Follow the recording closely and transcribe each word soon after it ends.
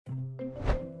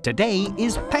Today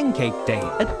is Pancake Day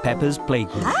at Peppa's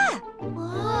Playground.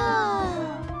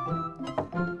 Wow.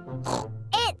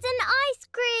 It's an ice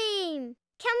cream!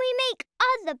 Can we make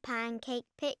other pancake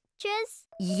pictures?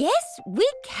 Yes, we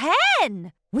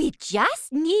can. We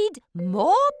just need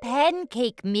more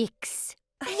pancake mix.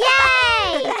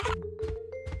 Yay!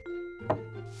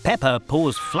 Peppa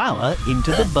pours flour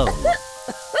into the bowl.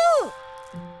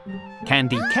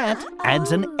 Candy Cat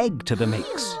adds an egg to the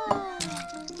mix.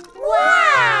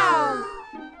 Wow!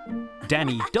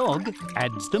 Danny Dog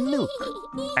adds the milk.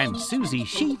 And Susie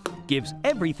Sheep gives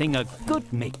everything a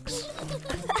good mix.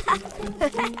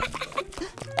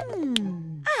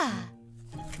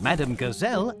 Madame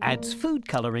Gazelle adds food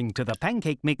colouring to the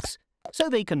pancake mix so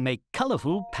they can make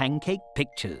colourful pancake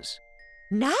pictures.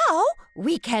 Now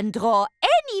we can draw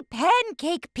any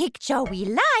pancake picture we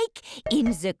like in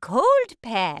the cold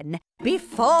pan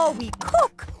before we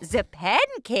cook the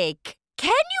pancake. Can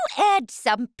you add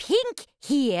some pink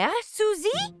here, Susie?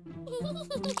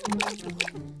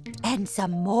 And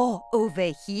some more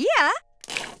over here?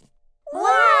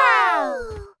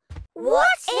 Wow! What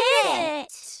is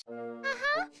it?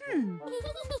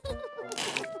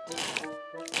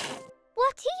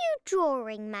 What are you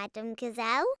drawing, Madame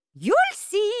Gazelle? You'll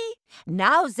see.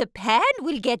 Now the pan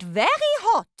will get very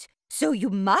hot, so you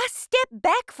must step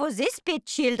back for this bit,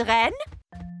 children.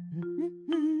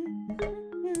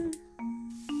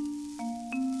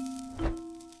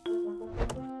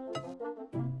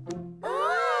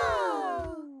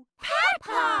 Oh!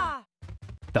 Peppa!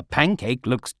 The pancake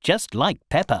looks just like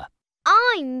Peppa.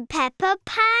 I'm Peppa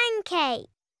Pancake.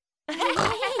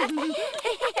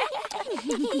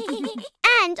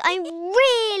 And I'm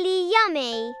really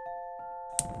yummy.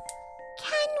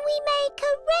 Can we make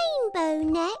a rainbow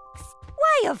next?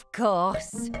 Why, of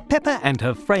course. Peppa and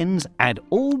her friends add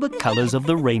all the colours of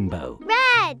the rainbow.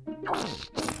 Red,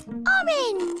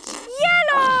 orange,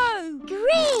 Yellow!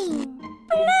 green.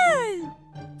 Blue!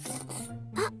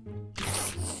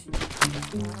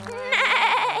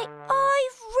 Nay,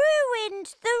 I've ruined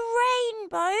the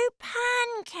rainbow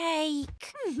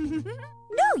pancake.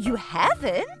 No, you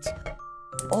haven't.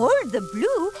 All the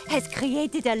blue has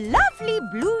created a lovely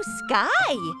blue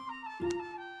sky.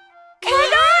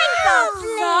 Can I have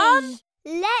some?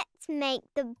 Let's make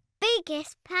the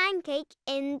biggest pancake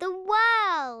in the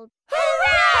world.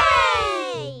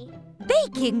 Hooray!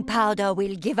 Baking powder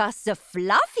will give us the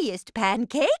fluffiest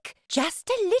pancake. Just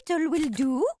a little will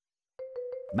do.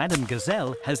 Madame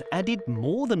Gazelle has added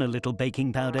more than a little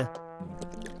baking powder.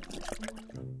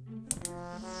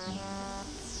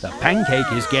 The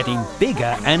pancake is getting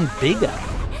bigger and bigger.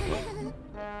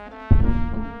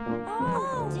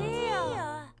 Oh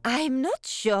dear. I'm not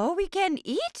sure we can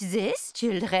eat this,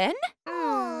 children.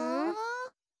 Aww.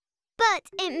 But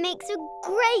it makes a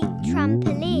great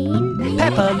trampoline.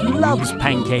 Peppa loves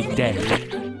Pancake Day.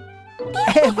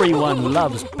 Everyone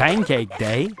loves Pancake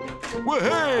Day.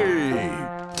 Way!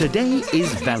 Today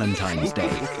is Valentine's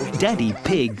Day. Daddy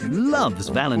Pig loves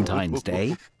Valentine's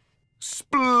Day.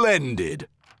 Splendid!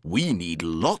 We need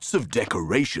lots of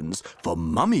decorations for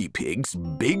Mummy Pig's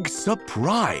big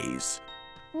surprise.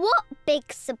 What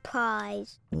big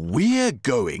surprise! We're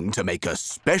going to make a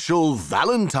special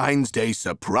Valentine's Day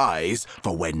surprise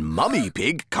for when Mummy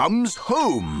Pig comes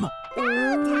home.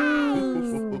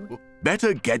 Ooh.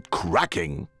 Better get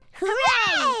cracking.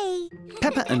 Hooray!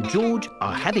 Peppa and George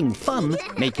are having fun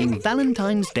making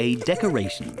Valentine's Day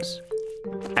decorations.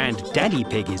 And Daddy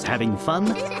Pig is having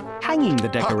fun hanging the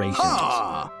decorations.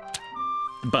 Ha!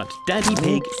 But Daddy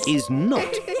Pig is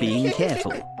not being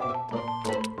careful.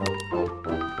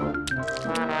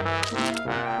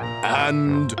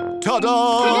 And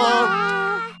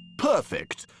ta-da!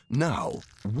 Perfect. Now,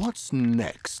 what's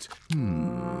next?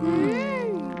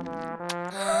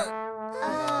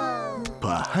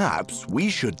 Perhaps we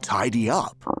should tidy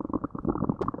up.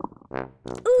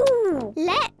 Ooh,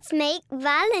 let's make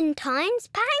Valentine's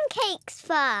pancakes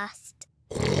first.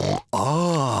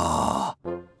 Ah!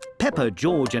 Peppa,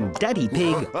 George and Daddy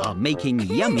Pig are making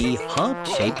yummy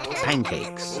heart-shaped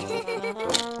pancakes.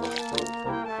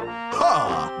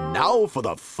 Ha! Now for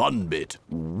the fun bit,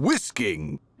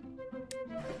 whisking.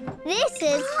 This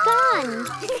is fun.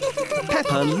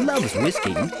 Peppa loves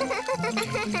whisking.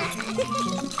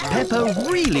 Peppa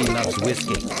really loves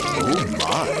whisking. Oh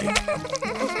my!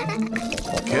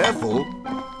 Careful!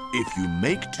 If you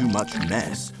make too much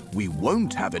mess, we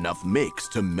won't have enough mix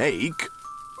to make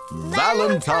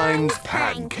Valentine's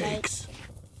pancakes.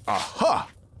 Aha!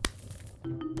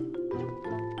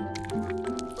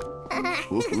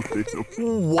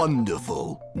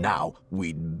 Wonderful. Now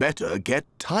we'd better get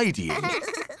tidying.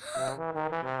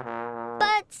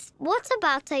 But What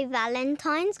about a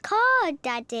Valentine's card,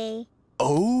 Daddy?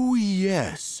 Oh,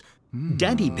 yes.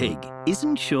 Daddy Pig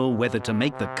isn't sure whether to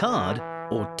make the card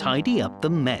or tidy up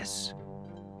the mess.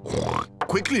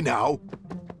 Quickly now.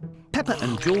 Peppa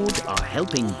and George are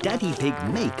helping Daddy Pig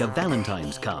make a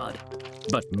Valentine's card.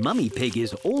 But Mummy Pig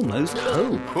is almost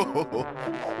home.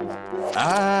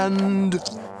 And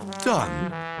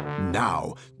done.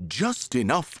 Now, just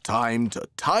enough time to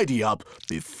tidy up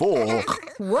before...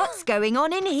 What's going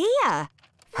on in here?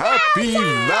 Happy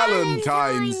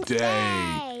Valentine's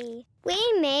Day!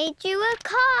 We made you a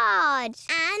card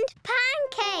and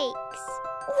pancakes.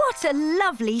 What a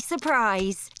lovely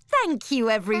surprise. Thank you,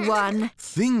 everyone.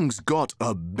 Things got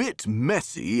a bit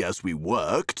messy as we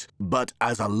worked, but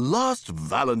as a last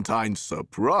Valentine's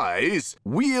surprise,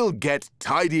 we'll get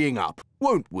tidying up,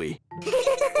 won't we?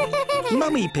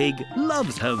 Mummy Pig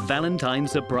loves her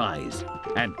Valentine's surprise.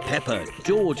 And Peppa,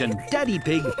 George and Daddy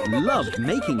Pig loved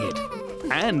making it.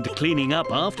 And cleaning up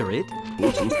after it.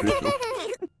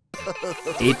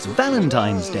 It's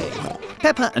Valentine's Day.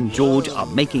 Peppa and George are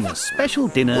making a special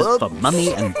dinner for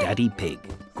Mummy and Daddy Pig.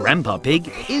 Grandpa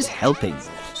Pig is helping.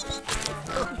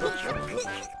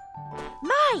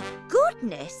 My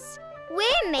goodness!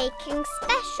 We're making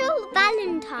special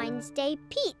Valentine's Day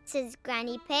pizzas,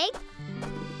 Granny Pig.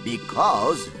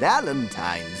 Because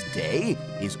Valentine's Day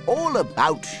is all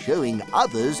about showing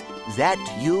others that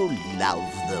you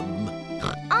love them.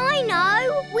 I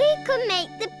know! We can make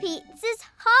the pizzas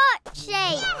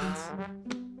heart-shaped.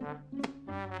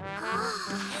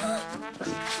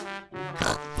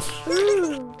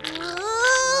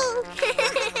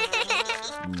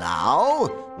 Now,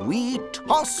 we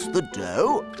toss the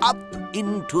dough up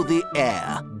into the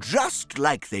air, just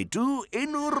like they do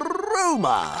in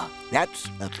Roma. That's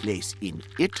a place in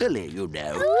Italy, you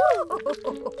know.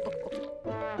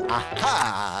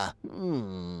 Aha!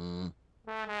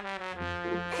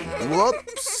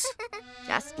 Whoops!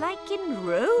 Just like in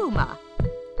Roma.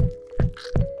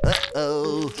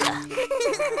 Uh-oh.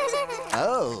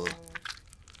 Oh.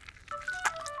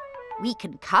 We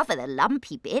can cover the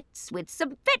lumpy bits with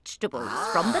some vegetables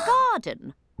from the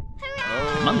garden.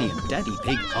 Mummy and Daddy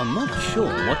Pig are not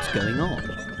sure what's going on.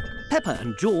 Peppa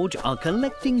and George are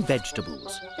collecting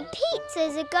vegetables. The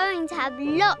pizzas are going to have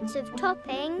lots of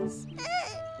toppings.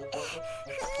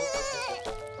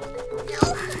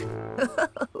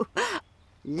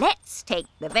 Let's take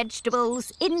the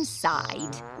vegetables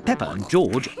inside. Peppa and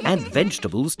George add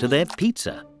vegetables to their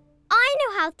pizza. I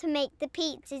know how to make the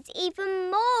pizzas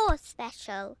even more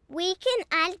special. We can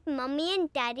add Mummy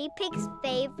and Daddy Pig's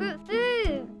favourite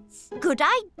foods. Good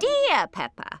idea,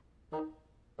 Peppa.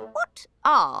 What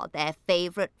are their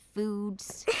favourite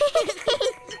foods?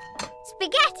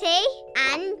 Spaghetti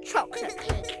and chocolate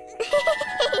cake.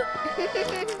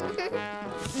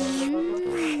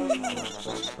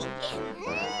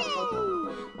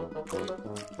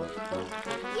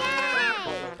 Yay!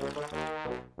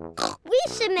 We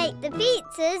should make the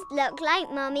pizzas look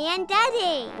like Mummy and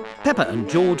Daddy. Peppa and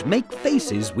George make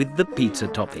faces with the pizza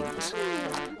toppings.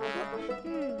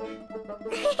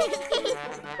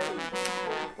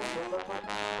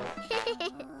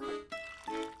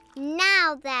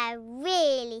 Now they're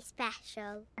really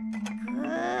special.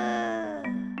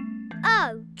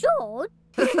 Oh, George.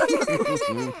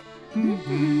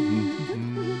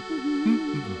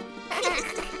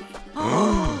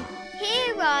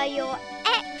 Here are your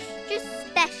extra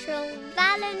special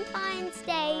Valentine's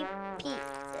Day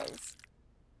pizzas.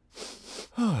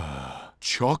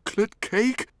 Chocolate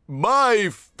cake? My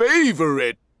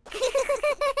favourite!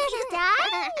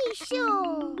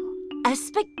 Dinosaur. A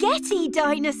spaghetti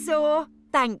dinosaur.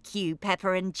 Thank you,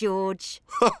 Peppa and George.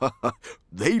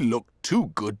 They look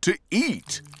too good to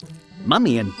eat.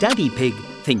 Mummy and Daddy Pig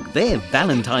think their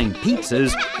Valentine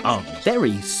pizzas are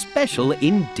very special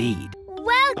indeed.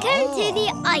 Welcome to the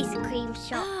ice cream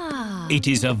shop. It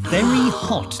is a very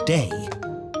hot day,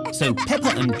 so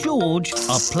Peppa and George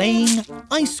are playing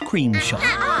ice cream shop.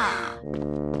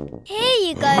 Here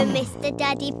you go, Mr.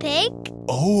 Daddy Pig.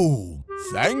 Oh,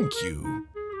 thank you.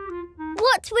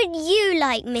 What would you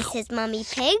like, Mrs. Mummy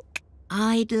Pig?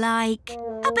 I'd like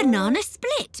a banana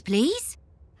split, please.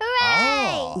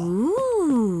 Hooray!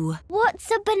 Ooh.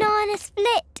 What's a banana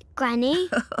split, Granny?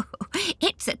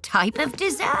 It's a type of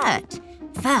dessert.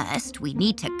 First, we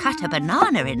need to cut a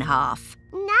banana in half.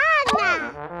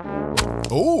 Nana!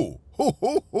 Oh, ho,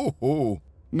 ho, ho, ho.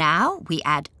 Now we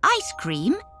add ice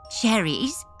cream,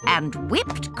 cherries and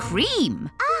whipped cream.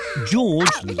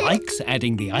 George likes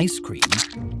adding the ice cream.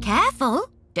 Careful,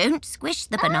 don't squish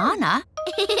the banana.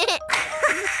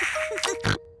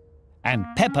 And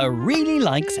Peppa really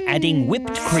likes adding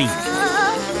whipped cream.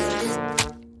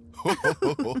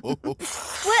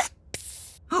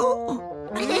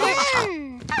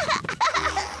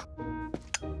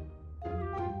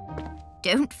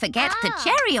 Don't forget the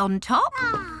cherry on top.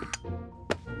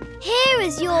 Here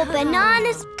is your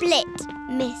banana split,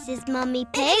 Mrs. Mummy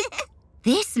Pig.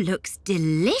 This looks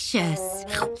delicious.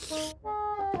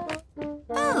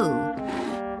 Oh,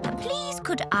 please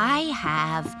could I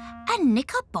have a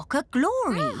Knickerbocker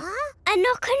Glory? A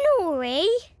knockanori?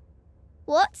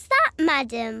 What's that,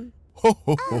 madam?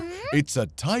 It's a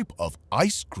type of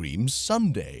ice cream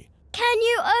sundae. Can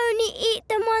you only eat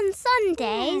them on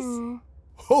Sundays?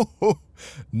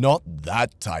 Not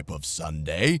that type of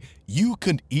sundae. You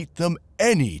can eat them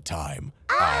anytime.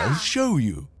 I'll show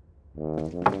you.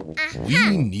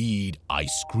 We need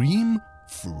ice cream,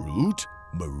 fruit,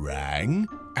 meringue,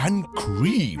 and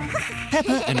cream.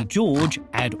 Peppa and George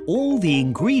add all the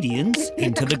ingredients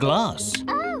into the glass.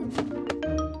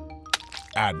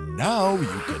 And now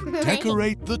you can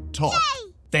decorate the top.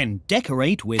 Then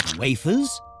decorate with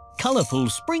wafers, colourful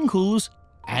sprinkles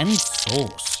and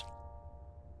sauce.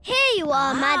 Here you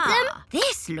are, madam.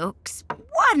 This looks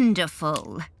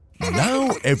wonderful.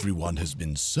 Now everyone has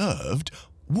been served,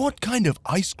 what kind of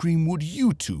ice cream would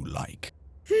you two like?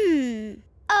 A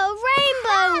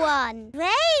rainbow one.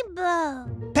 Rainbow.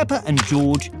 Peppa and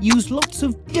George use lots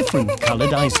of different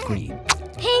coloured ice cream.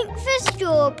 Pink for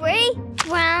strawberry,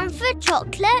 brown for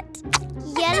chocolate,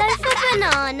 yellow for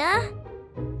banana.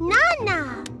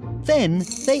 Nana. Then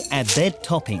they add their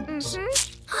toppings.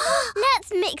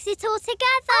 Let's mix it all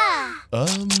together. Oh.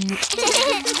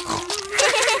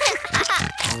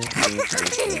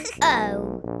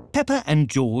 Peppa and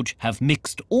George have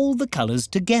mixed all the colours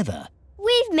together.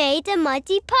 We've made a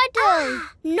muddy puddle,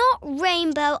 not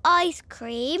rainbow ice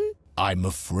cream. I'm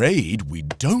afraid we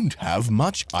don't have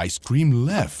much ice cream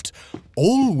left.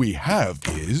 All we have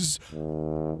is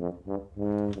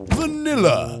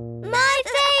vanilla. My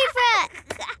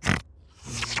favourite!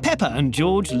 Peppa and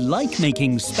George like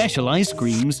making special ice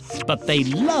creams, but they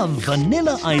love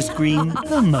vanilla ice cream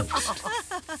the most.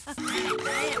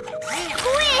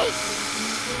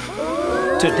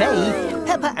 Today,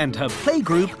 Peppa and her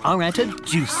playgroup are at a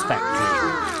juice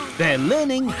factory. They're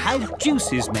learning how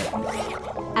juice is made.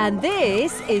 And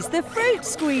this is the fruit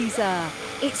squeezer.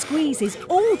 It squeezes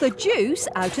all the juice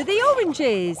out of the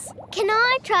oranges. Can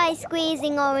I try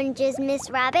squeezing oranges,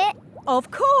 Miss Rabbit? Of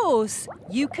course.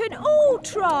 You can all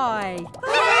try.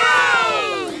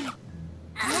 Hooray!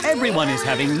 Everyone is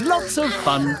having lots of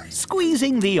fun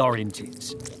squeezing the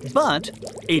oranges. But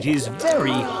it is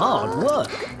very hard work.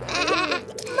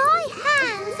 My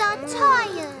hands are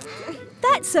tired.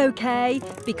 That's okay,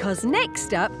 because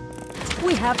next up,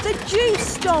 we have the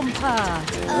juice stomper.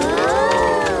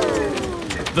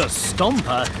 The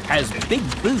stomper has big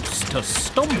boots to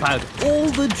stomp out all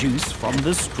the juice from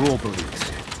the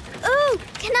strawberries. Ooh,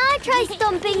 can I try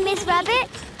stomping, Miss Rabbit?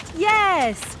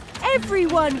 Yes,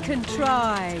 everyone can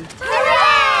try.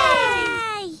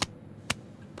 Hooray!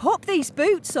 Pop these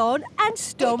boots on and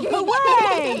stomp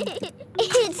away.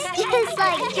 It's just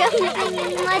like jumping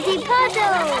in a muddy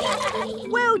puddle.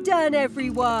 Well done,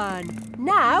 everyone.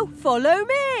 Now follow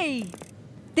me.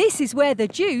 This is where the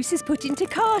juice is put into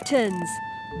cartons.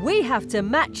 We have to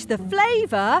match the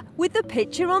flavour with the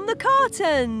picture on the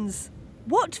cartons.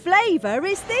 What flavour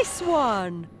is this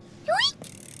one?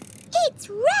 It's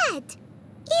red.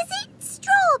 Is it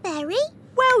strawberry?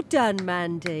 Well done,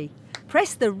 Mandy.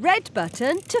 Press the red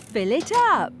button to fill it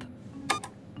up.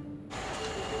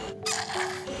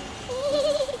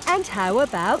 And how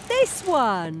about this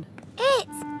one?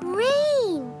 It's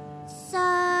green.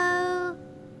 So...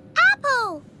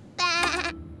 apple.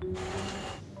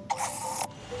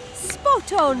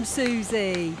 Spot on,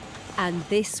 Susie. And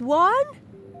this one?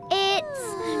 It's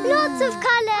lots of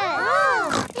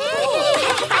colours.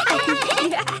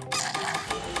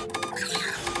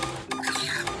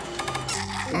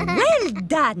 Well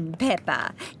done,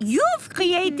 Peppa. You've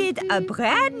created a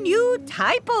brand new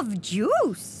type of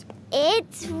juice.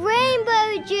 It's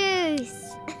rainbow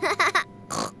juice.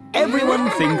 Everyone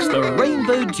thinks the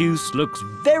rainbow juice looks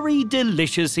very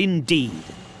delicious indeed.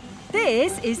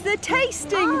 This is the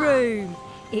tasting room.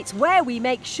 It's where we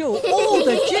make sure all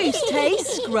the juice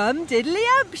tastes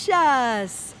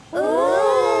scrum-diddly-umptious.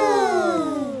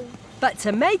 Ooh! But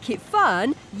to make it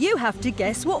fun, you have to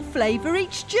guess what flavour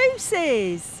each juice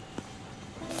is.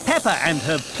 Peppa and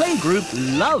her playgroup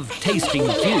love tasting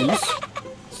juice.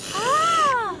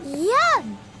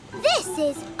 Yum! This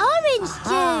is orange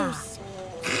juice.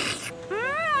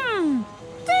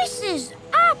 This is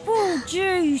apple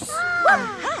juice.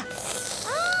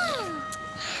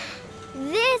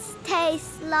 This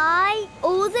tastes like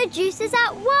all the juices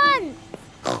at once.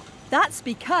 That's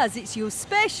because it's your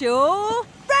special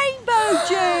rainbow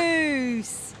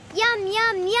juice. Yum,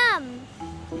 yum, yum.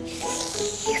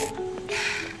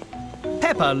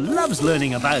 Peppa loves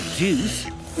learning about juice,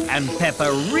 and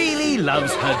Peppa really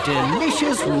loves her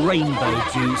delicious rainbow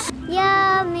juice.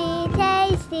 Yummy,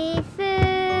 tasty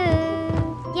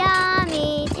food.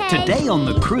 Yummy, tasty Today on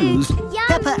the cruise, food. Yum,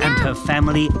 Peppa and her yum.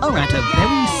 family are at a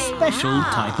very special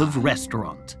type of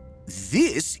restaurant.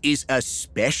 This is a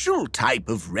special type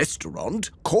of restaurant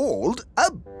called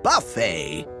a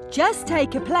buffet. Just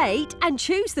take a plate and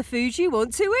choose the food you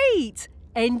want to eat.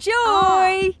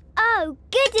 Enjoy! Oh,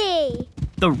 goody.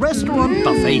 The restaurant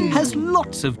buffet has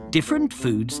lots of different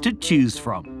foods to choose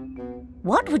from.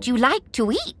 What would you like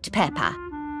to eat, Peppa?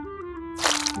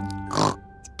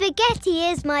 Spaghetti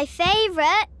is my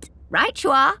favourite. Right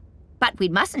you are. But we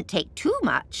mustn't take too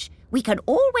much. We can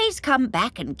always come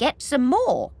back and get some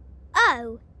more.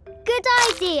 Oh, good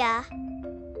idea.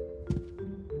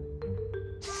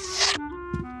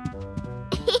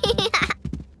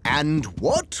 And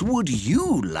what would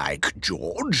you like,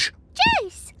 George?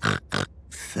 Juice.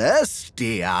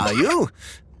 Thirsty, are you?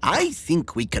 I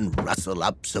think we can rustle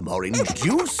up some orange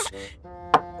juice.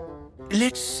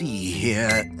 Let's see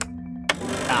here.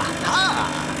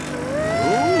 Aha!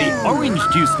 The orange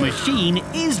juice machine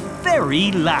is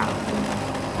very loud.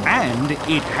 And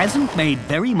it hasn't made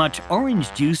very much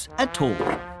orange juice at all.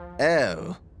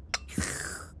 Oh.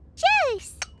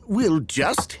 Juice. We'll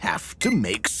just have to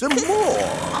make some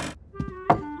more.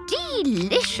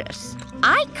 Delicious.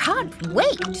 I can't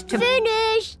wait to...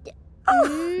 Finished.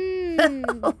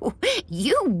 Oh,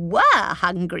 you were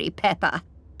hungry, Peppa.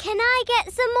 Can I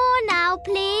get some more now,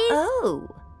 please? Oh.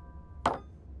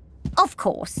 Of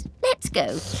course. Let's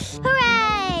go.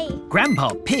 Hooray!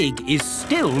 Grandpa Pig is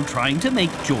still trying to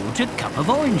make George a cup of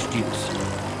orange juice.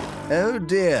 Oh,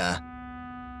 dear.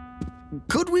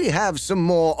 Could we have some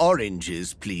more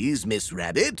oranges, please, Miss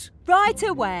Rabbit? Right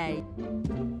away.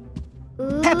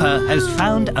 Peppa has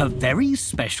found a very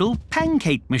special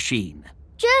pancake machine.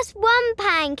 Just one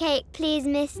pancake, please,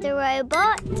 Mr.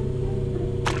 Robot.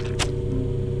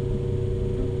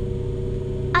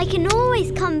 I can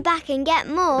always come back and get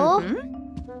more.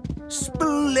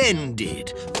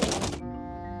 Splendid.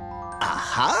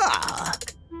 Aha!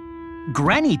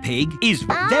 Granny Pig is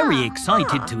very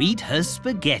excited to eat her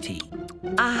spaghetti.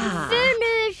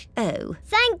 Finished. Oh.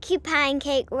 Thank you,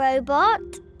 Pancake Robot.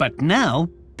 But now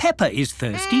Peppa is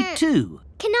thirsty too.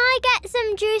 Can I get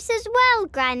some juice as well,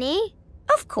 Granny?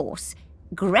 Of course.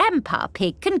 Grandpa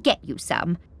Pig can get you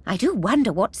some. I do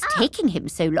wonder what's taking him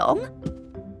so long.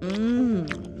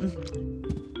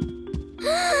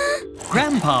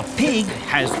 Grandpa Pig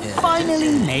has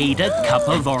finally made a cup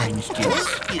of orange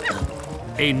juice.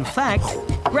 In fact,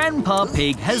 Grandpa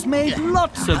Pig has made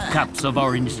lots of cups of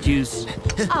orange juice.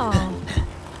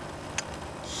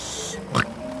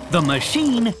 The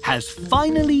machine has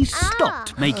finally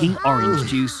stopped making orange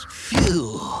juice.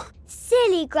 Phew.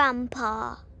 Silly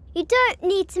Grandpa. You don't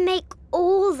need to make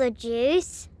all the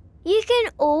juice. You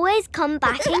can always come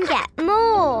back and get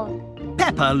more.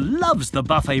 Peppa loves the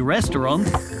buffet restaurant.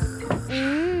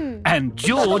 And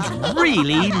George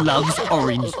really loves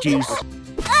orange juice.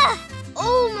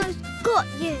 Almost got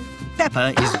you.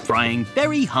 Peppa is trying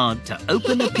very hard to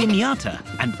open a piñata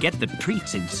and get the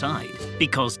treats inside.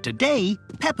 Because today,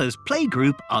 Peppa's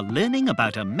playgroup are learning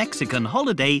about a Mexican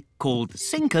holiday called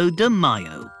Cinco de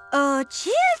Mayo. Oh,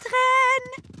 children!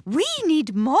 We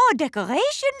need more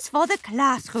decorations for the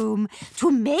classroom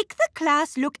to make the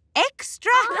class look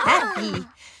extra happy.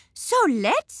 So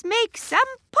let's make some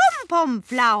pom-pom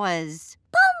flowers.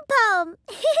 Pom-pom.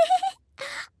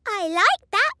 I like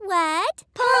that word.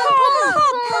 Pom-pom.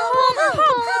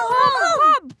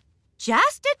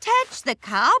 Just attach the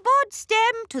cardboard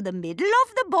stem to the middle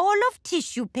of the ball of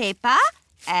tissue paper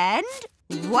and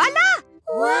voila!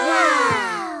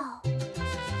 Wow!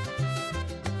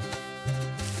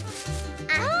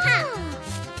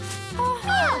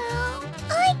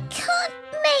 I can't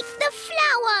make the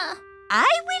flower.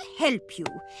 I will help you.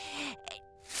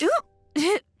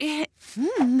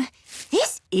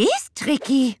 This is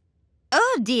tricky.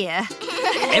 Oh, dear.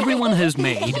 Everyone has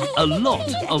made a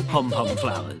lot of pom-pom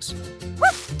flowers.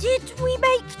 Did we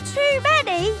make too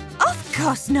many? Of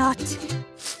course not.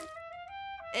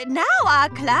 Now our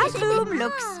classroom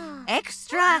looks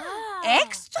extra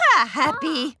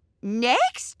happy.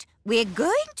 Next, we're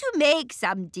going to make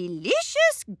some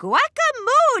delicious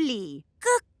guacamole.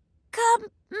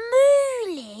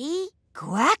 Guacamole?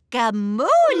 Guacamole.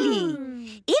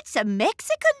 It's a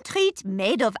Mexican treat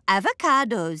made of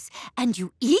avocados, and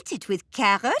you eat it with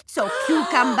carrots or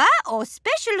cucumber or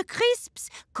special crisps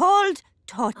called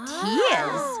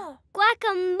tortillas.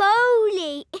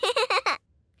 Guacamole!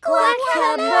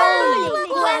 Guacamole!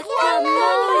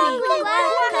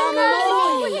 Guacamole!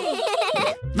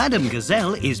 Madame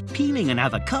Gazelle is peeling an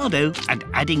avocado and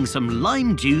adding some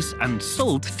lime juice and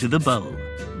salt to the bowl.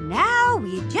 Now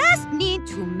we just need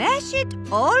to mash it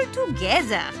all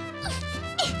together.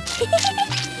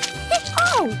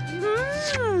 Oh,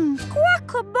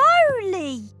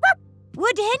 guacamole!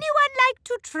 Would anyone like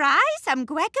to try some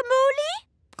guacamole?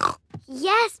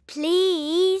 Yes,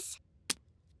 please.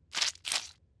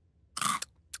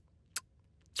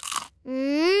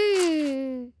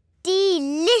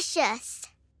 Delicious.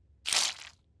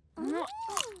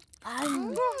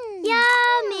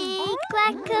 Yummy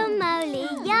guacamole,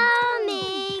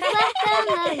 yummy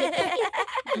guacamole.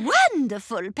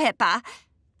 Wonderful, Peppa.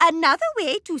 Another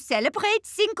way to celebrate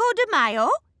Cinco de Mayo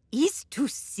is to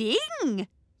sing.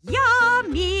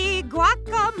 Yummy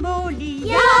guacamole,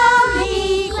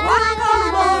 Yummy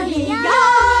guacamole,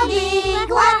 yummy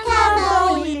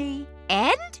guacamole.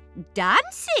 And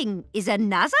dancing is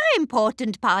another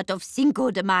important part of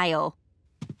Cinco de Mayo.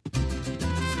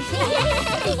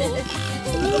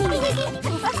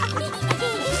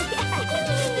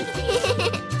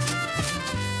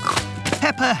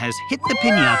 Peppa has hit the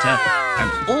piñata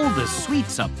and all the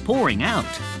sweets are pouring out.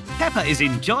 Peppa is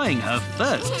enjoying her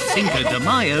first Cinco de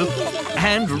Mayo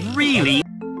and really...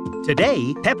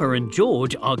 Today, Peppa and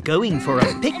George are going for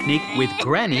a picnic with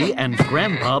Granny and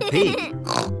Grandpa Pig.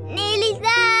 Nearly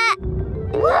there.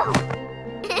 Woo!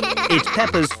 It's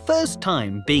Peppa's first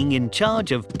time being in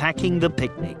charge of packing the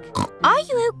picnic. Are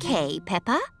you okay,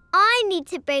 Peppa? I need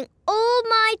to bring all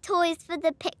my toys for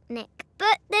the picnic,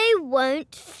 but they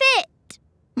won't fit.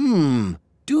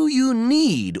 Do you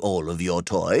need all of your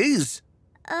toys?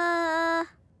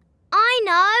 I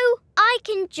know. I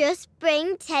can just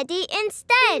bring Teddy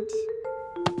instead.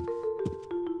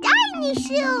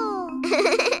 Dinosaur!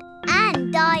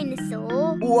 And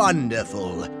dinosaur.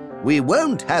 Wonderful. We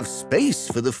won't have space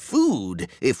for the food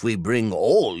if we bring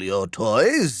all your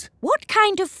toys. What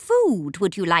kind of food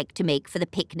would you like to make for the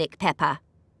picnic, Peppa?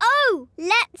 Oh,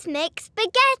 let's make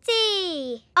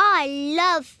spaghetti. I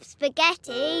love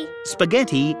spaghetti.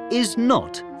 Spaghetti is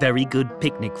not very good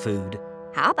picnic food.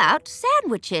 How about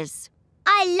sandwiches?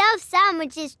 I love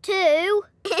sandwiches too.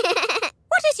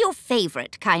 What is your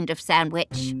favourite kind of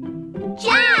sandwich?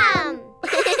 Jam!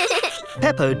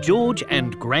 Peppa, George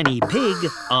and Granny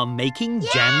Pig are making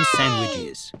jam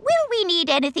sandwiches. Will we need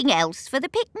anything else for the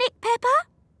picnic, Peppa?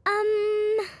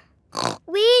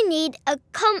 We need a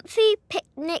comfy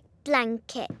picnic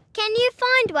blanket. Can you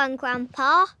find one,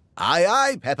 Grandpa? Aye,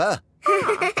 aye, Peppa.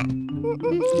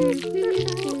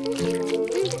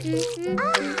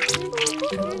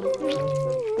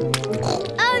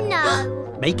 Oh,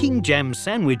 no. Making jam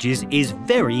sandwiches is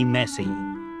very messy.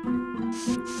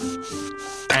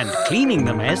 And cleaning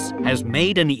the mess has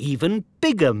made an even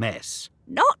bigger mess.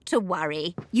 Not to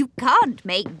worry. You can't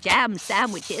make jam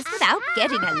sandwiches without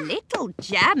getting a little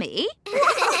jammy.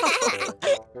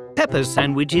 Peppa's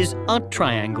sandwiches are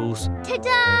triangles.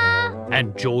 Ta-da!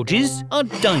 And George's are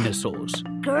dinosaurs.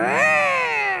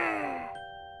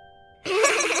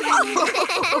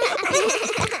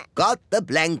 Got the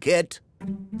blanket.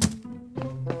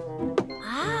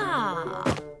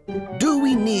 Do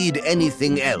we need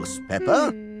anything else,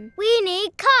 Peppa? We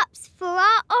need cups for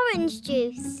our orange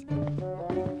juice.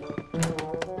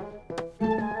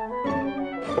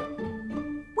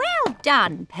 Well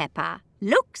done, Peppa.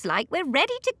 Looks like we're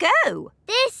ready to go.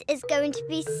 This is going to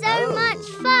be so much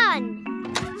fun.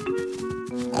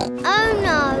 Oh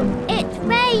no, it's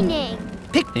raining.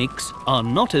 Picnics are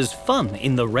not as fun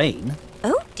in the rain.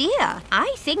 Oh dear,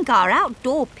 I think our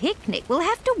outdoor picnic will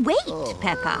have to wait,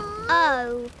 Peppa.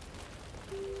 Oh.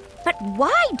 But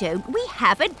why don't we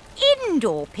have an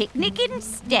indoor picnic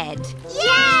instead?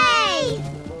 Yay!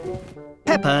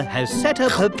 Peppa has set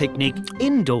up her picnic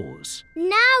indoors.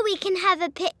 Now we can have a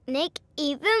picnic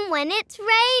even when it's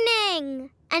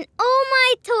raining. And all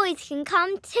my toys can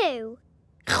come too.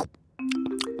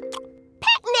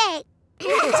 Picnic!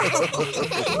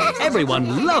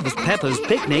 Everyone loves Peppa's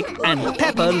picnic and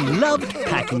Peppa loved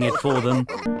packing it for them.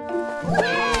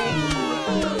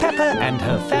 Peppa and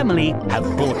her family have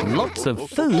bought lots of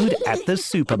food at the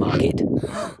supermarket.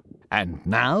 And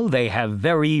now they have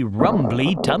very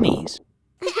rumbly tummies.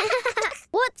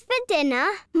 What's for dinner?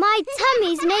 My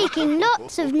tummy's making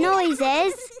lots of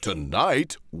noises.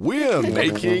 Tonight, we're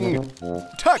making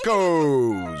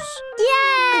tacos.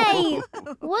 Yay!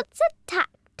 What's a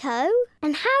tacto?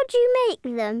 And how do you make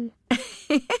them?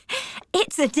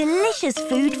 It's a delicious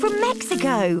food from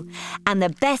Mexico. And the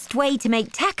best way to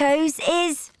make tacos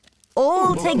is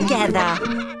all together.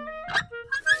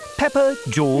 Peppa,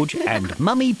 George and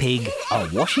Mummy Pig are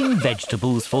washing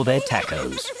vegetables for their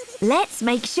tacos. Let's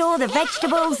make sure the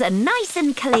vegetables are nice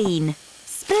and clean.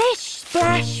 Splish,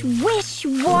 splash, wish,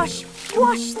 wash.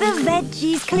 Wash the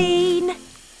veggies clean.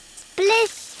 Splish,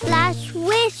 splash,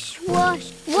 wish,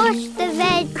 wash. Wash the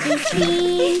veggies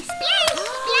clean.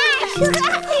 Splish,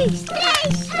 splash!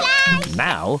 Splish, splash!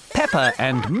 Now, Peppa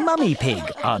and Mummy Pig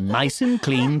are nice and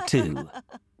clean too.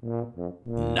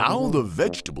 Now the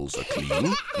vegetables are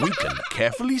clean, we can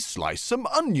carefully slice some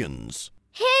onions.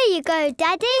 Here you go,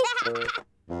 Daddy.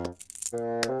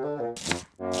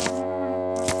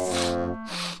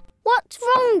 What's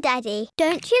wrong, Daddy?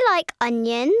 Don't you like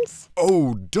onions?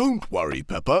 Oh, don't worry,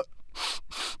 Peppa.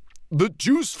 The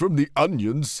juice from the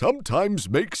onions sometimes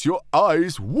makes your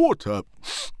eyes water.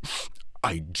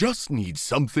 I just need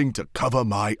something to cover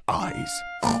my eyes.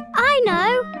 I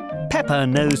know. Peppa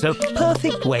knows a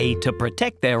perfect way to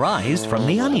protect their eyes from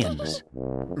the onions.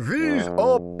 These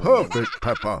are perfect,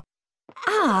 Peppa.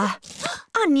 Ah,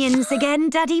 onions again,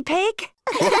 Daddy Pig.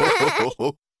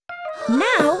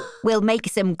 Now we'll make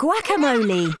some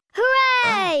guacamole.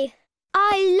 Hooray!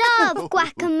 I love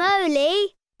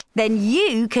guacamole. Then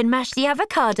you can mash the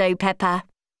avocado, Peppa.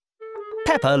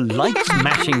 Peppa likes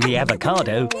mashing the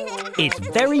avocado. It's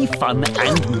very fun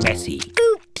and messy.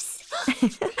 Oops.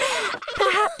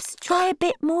 Perhaps try a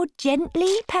bit more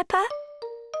gently, Peppa.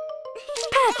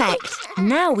 Perfect.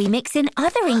 Now we mix in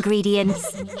other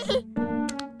ingredients.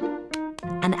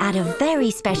 And add a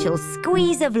very special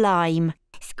squeeze of lime.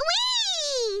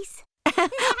 Squeeze!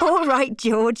 All right,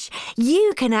 George.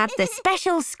 You can add the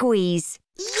special squeeze.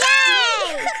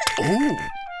 Yay! Oh,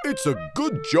 it's a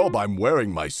good job I'm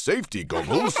wearing my safety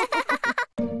goggles.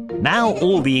 Now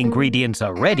all the ingredients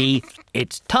are ready,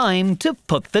 it's time to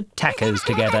put the tacos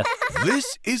together.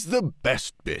 This is the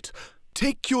best bit.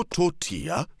 Take your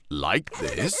tortilla like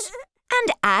this.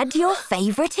 And add your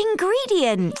favourite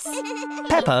ingredients.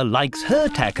 Peppa likes her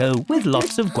taco with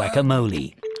lots of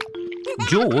guacamole.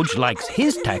 George likes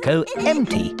his taco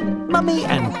empty. Mummy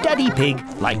and Daddy Pig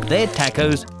like their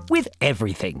tacos with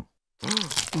everything.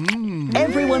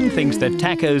 Everyone thinks that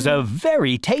tacos are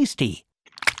very tasty.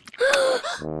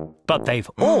 But they've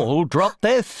all dropped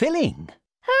their filling.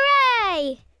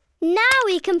 Hooray! Now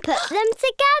we can put them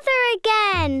together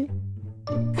again.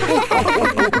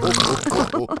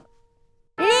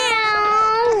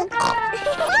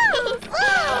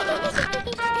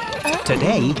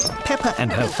 Today, Peppa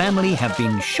and her family have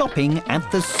been shopping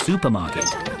at the supermarket.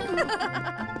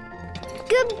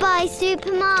 Goodbye,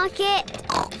 supermarket.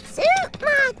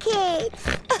 Supermarket!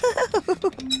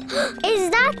 Is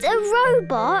that a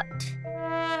robot?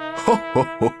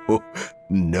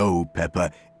 No,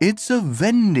 Peppa, it's a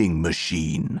vending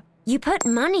machine. You put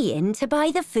money in to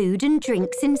buy the food and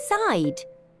drinks inside.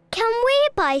 Can we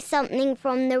buy something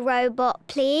from the robot,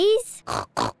 please?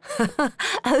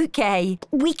 OK,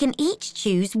 we can each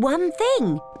choose one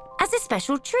thing as a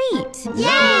special treat.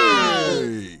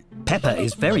 Yay! Peppa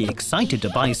is very excited to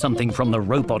buy something from the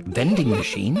robot vending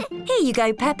machine. Here you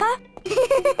go, Peppa.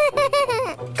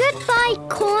 Goodbye,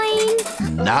 coin.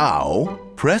 Now,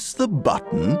 press the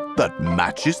button that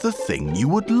matches the thing you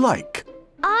would like.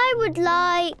 I would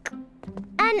like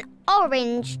an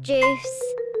orange juice.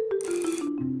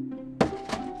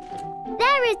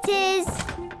 There it is.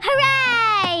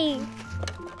 Hooray!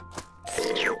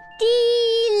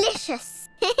 Delicious.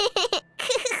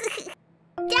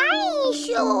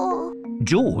 Dinosaur.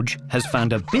 George has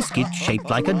found a biscuit shaped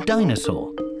like a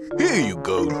dinosaur. Here you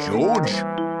go, George.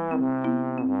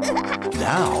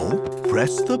 Now,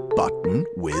 press the button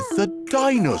with the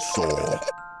dinosaur.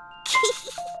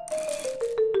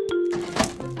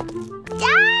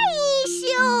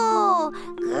 Dinosaur!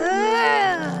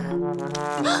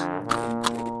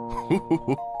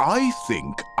 I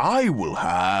think I will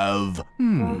have,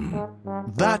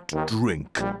 that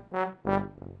drink.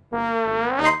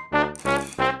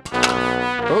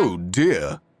 Oh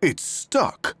dear, it's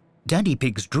stuck. Daddy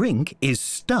Pig's drink is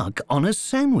stuck on a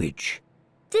sandwich.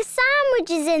 The sandwich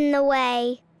is in the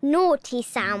way. Naughty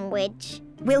sandwich.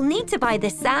 We'll need to buy the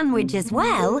sandwich as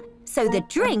well, so the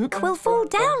drink will fall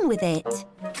down with it.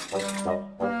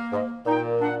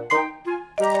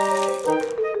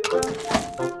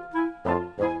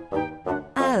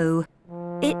 Oh,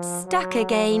 it's stuck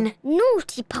again.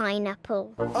 Naughty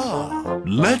pineapple. Ah,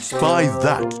 let's buy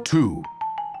that too.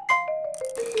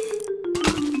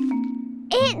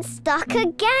 It's stuck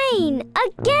again.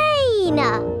 Again.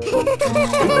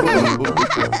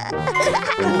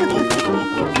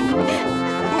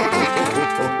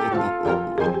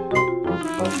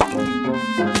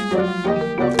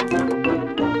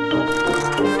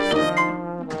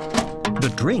 The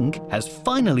drink has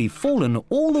finally fallen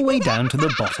all the way down to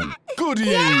the bottom.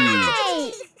 Goody!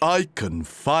 Yay! I can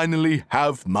finally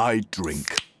have my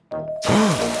drink.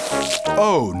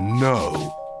 Oh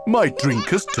no! My drink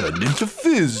has turned into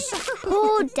fizz.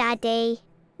 Poor Daddy.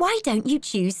 Why don't you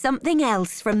choose something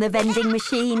else from the vending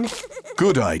machine?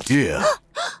 Good idea.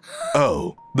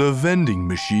 Oh, the vending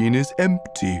machine is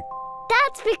empty.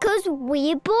 That's because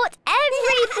we bought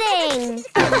everything.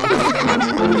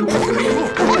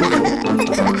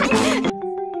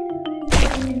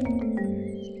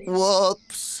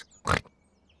 Whoops.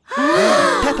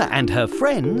 Peppa and her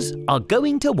friends are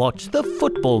going to watch the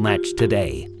football match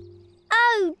today.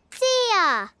 Oh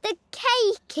dear, the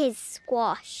cake is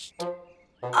squashed.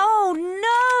 Oh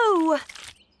no!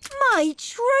 My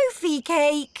trophy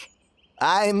cake!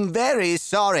 I'm very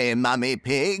sorry, Mummy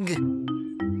Pig.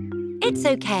 It's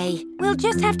okay. We'll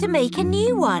just have to make a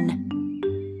new one.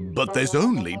 But there's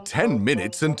only 10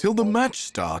 minutes until the match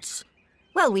starts.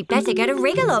 Well, we'd better get a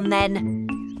wriggle on then.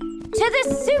 To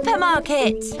the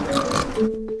supermarket!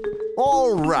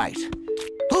 All right.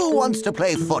 Who wants to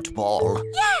play football?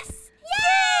 Yes!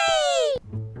 Yay!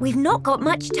 We've not got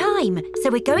much time,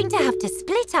 so we're going to have to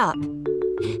split up.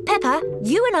 Peppa,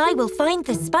 you and I will find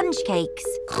the sponge cakes.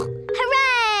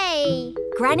 Hooray!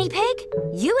 Granny Pig,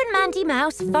 you and Mandy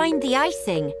Mouse find the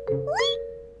icing.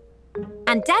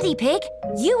 And Daddy Pig,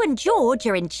 you and George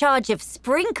are in charge of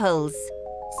sprinkles.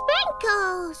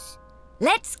 Sprinkles!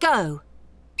 Let's go.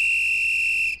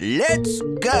 Let's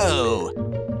go.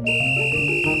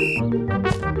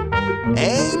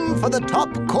 Aim for the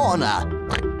top corner.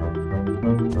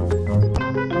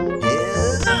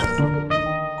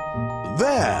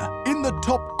 There, in the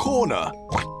top corner.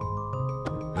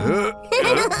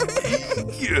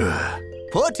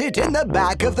 Put it in the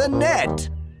back of the net.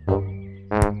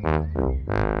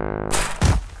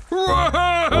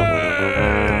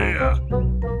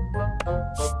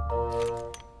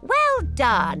 Well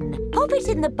done. Pop it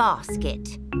in the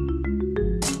basket.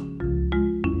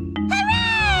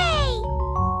 Hooray!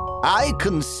 I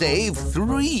can save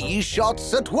 3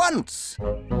 shots at once.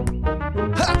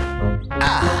 Ha!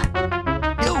 Ah!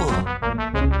 Ew.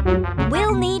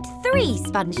 We'll need 3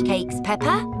 sponge cakes,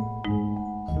 Peppa.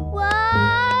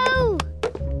 Whoa!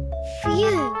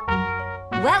 Phew!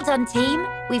 Well done, team.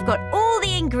 We've got all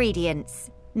the ingredients.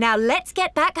 Now let's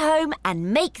get back home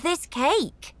and make this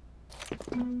cake.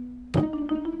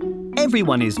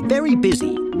 Everyone is very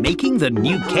busy making the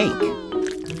new cake.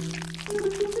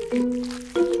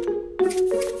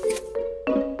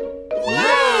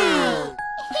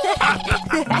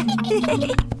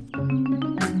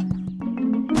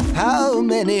 How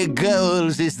many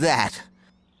goals is that?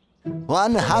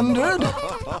 100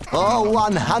 or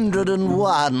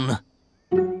 101?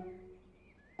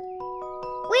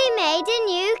 We made a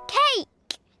new cake!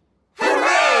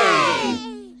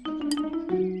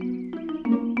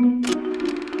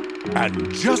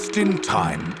 And just in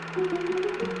time.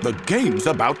 The game's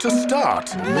about to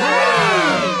start.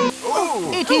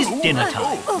 It is dinner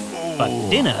time, but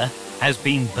dinner has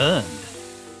been burned.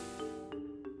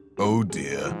 Oh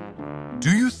dear.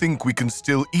 Do you think we can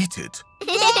still eat it?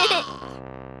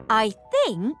 I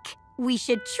think we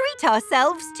should treat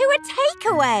ourselves to a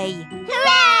takeaway.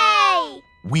 Hooray!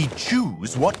 We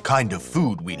choose what kind of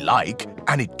food we like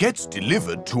and it gets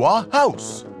delivered to our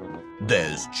house.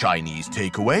 There's Chinese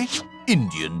takeaway,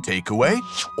 Indian takeaway,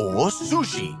 or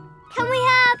sushi. Can we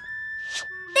have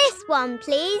this one,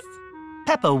 please?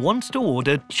 Peppa wants to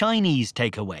order Chinese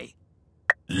takeaway.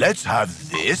 Let's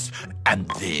have this and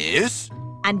this.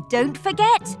 And don't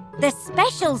forget the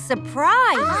special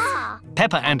surprise. Ah!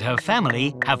 Peppa and her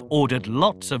family have ordered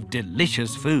lots of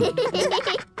delicious food.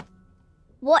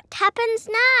 What happens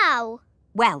now?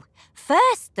 Well,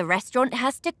 first the restaurant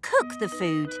has to cook the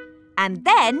food. And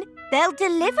then they'll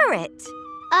deliver it.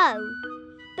 Oh,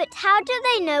 but how do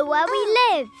they know where we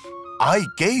live? I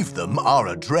gave them our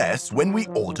address when we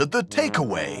ordered the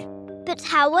takeaway. But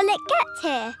how will it get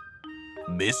here?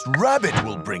 Miss Rabbit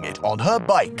will bring it on her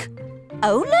bike.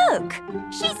 Oh, look!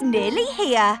 She's nearly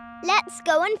here. Let's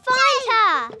go and find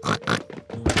her.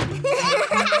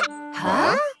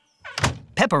 Huh?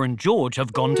 Peppa and George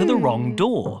have gone to the wrong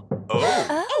door.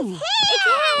 Oh.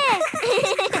 It's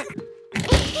here!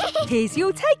 Here's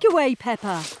your takeaway,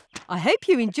 Peppa. I hope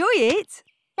you enjoy it.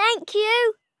 Thank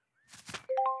you.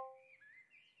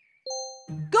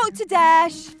 Got to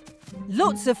Dash.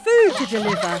 Lots of food to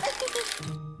deliver.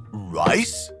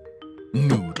 Rice,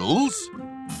 noodles,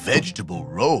 vegetable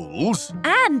rolls.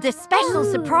 And a special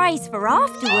surprise for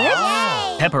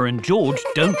afterwards. Peppa and George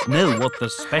don't know what the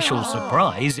special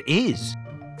surprise is.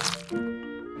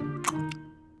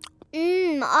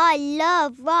 I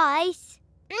love rice.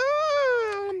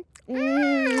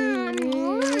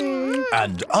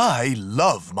 And I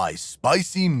love my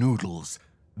spicy noodles.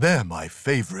 They're my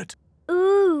favourite.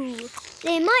 Ooh,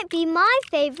 they might be my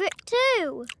favourite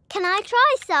too. Can I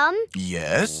try some?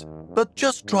 Yes, but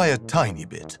just try a tiny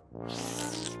bit.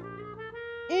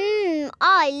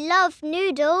 I love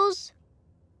noodles.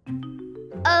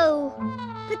 Oh,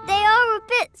 but they are a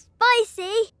bit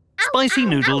spicy. Spicy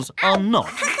noodles are not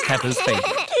Peppa's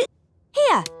favourite.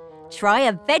 Here, try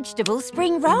a vegetable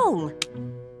spring roll.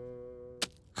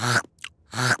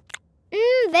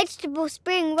 Vegetable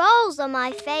spring rolls are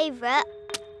my favourite.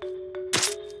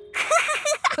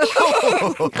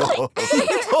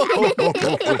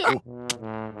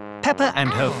 Peppa and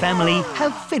her family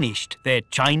have finished their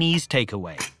Chinese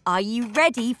takeaway. Are you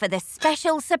ready for the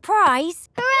special surprise?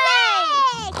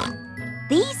 Hooray!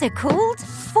 These are called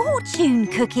fortune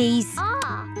cookies.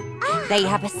 They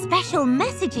have a special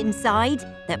message inside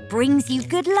that brings you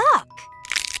good luck.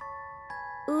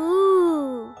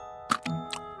 Ooh.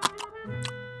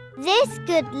 This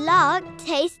good luck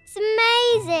tastes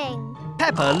amazing.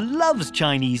 Peppa loves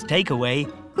Chinese takeaway.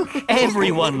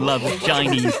 Everyone loves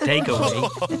Chinese takeaway.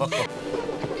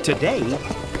 Today,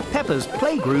 Peppa's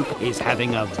playgroup is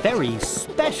having a very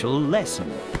special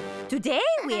lesson. Today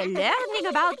we're learning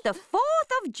about the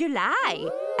 4th of July,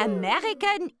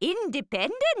 American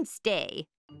Independence Day.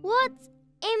 What's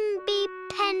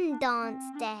Independence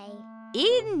Day?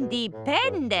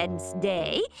 Independence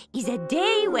Day is a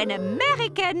day when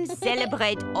Americans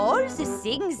celebrate all the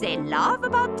things they love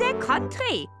about their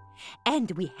country.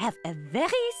 And we have a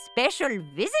very special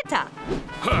visitor.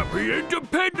 Happy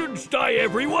Independence Day,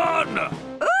 everyone!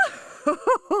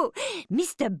 Oh,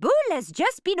 Mr. Bull has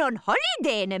just been on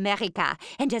holiday in America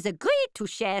and has agreed to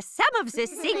share some of the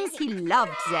things he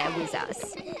loved there with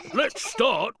us. Let's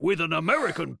start with an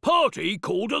American party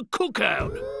called a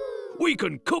cookout. We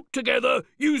can cook together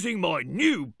using my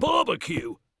new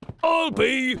barbecue. I'll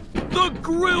be the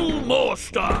grill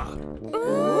master.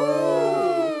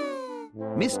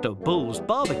 Mr. Bull's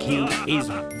barbecue is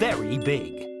very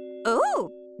big.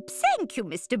 Oh, thank you,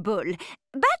 Mr. Bull.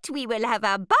 But we will have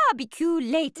our barbecue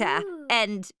later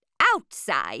and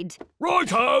outside.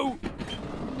 Righto!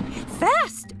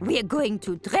 First, we're going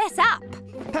to dress up.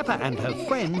 Peppa and her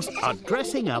friends are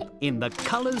dressing up in the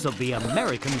colours of the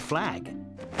American flag.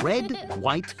 Red,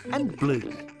 white and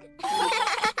blue.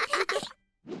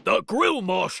 The grill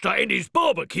master and his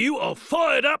barbecue are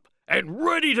fired up and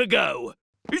ready to go.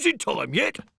 Is it time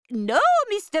yet? No,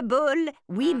 Mr. Bull.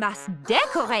 We must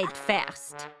decorate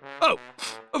first. Oh,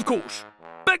 of course.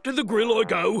 Back to the grill I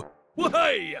go.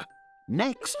 Way!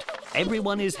 Next,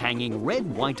 everyone is hanging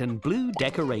red, white and blue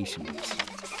decorations.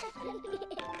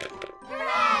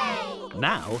 Hooray!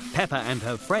 Now, Peppa and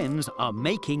her friends are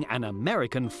making an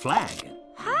American flag.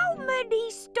 How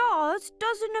many stars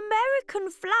does an American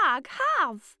flag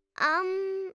have?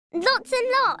 Lots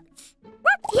and lots.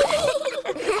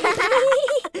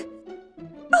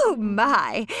 Oh,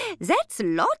 my. That's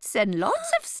lots and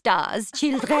lots of stars,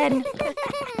 children.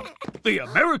 The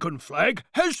American flag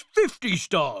has 50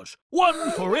 stars.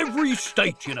 One for every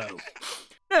state, you know.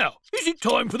 Now, is it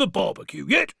time for the barbecue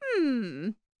yet?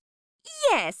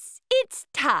 Yes, it's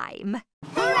time.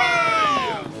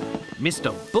 Hooray!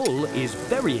 Mr. Bull is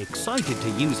very excited to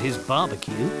use his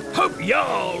barbecue. Hope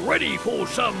you're ready for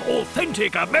some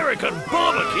authentic American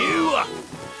barbecue.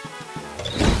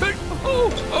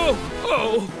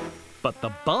 Oh! But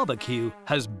the barbecue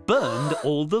has burned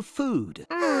all the food.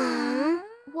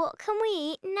 What can we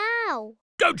eat now?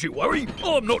 Don't you worry,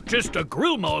 I'm not just a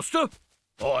grill master.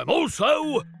 I'm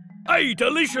also a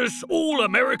delicious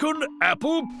all-American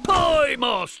apple pie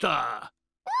master.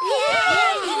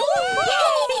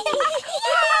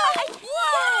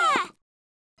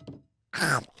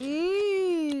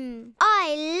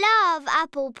 I love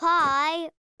apple pie.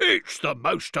 It's the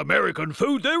most American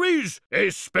food there is,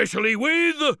 especially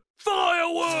with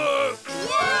fireworks!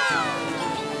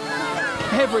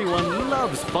 Everyone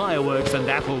loves fireworks and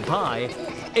apple pie,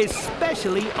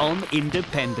 especially on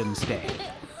Independence Day.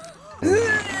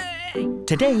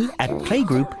 Today at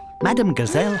Playgroup, Madame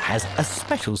Gazelle has a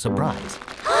special surprise.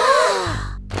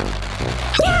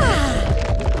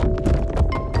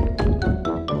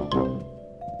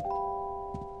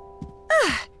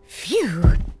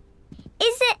 Phew.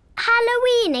 Is it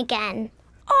Halloween again?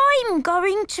 I'm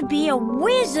going to be a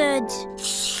wizard.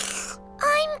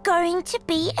 I'm going to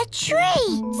be a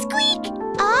tree. Squeak!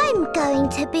 I'm going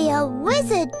to be a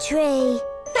wizard tree.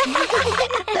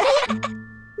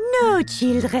 No,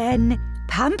 children.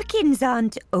 Pumpkins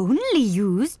aren't only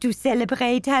used to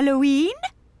celebrate Halloween.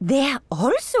 They're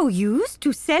also used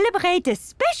to celebrate a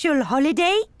special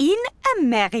holiday in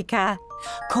America.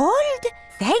 called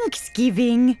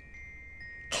Thanksgiving.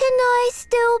 Can I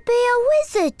still be a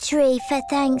wizardry for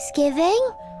Thanksgiving?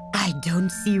 I don't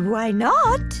see why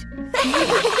not.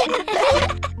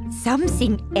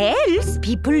 Something else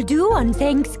people do on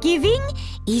Thanksgiving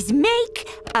is make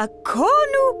a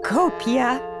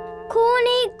cornucopia.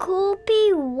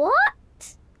 Cornucopia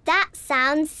what? That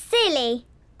sounds silly.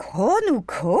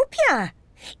 Cornucopia?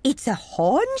 It's a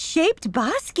horn-shaped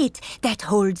basket that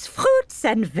holds fruits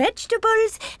and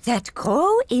vegetables that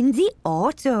grow in the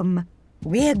autumn.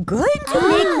 We're going to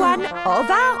make one of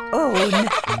our own.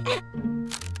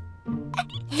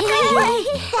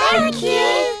 Thank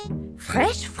you.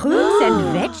 Fresh fruits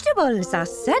and vegetables are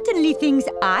certainly things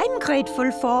I'm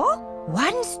grateful for.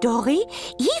 One story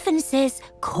even says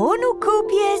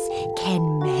cornucopias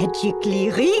can magically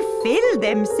refill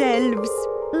themselves.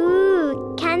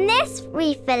 Ooh, can this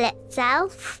refill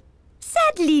itself?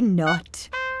 Sadly not.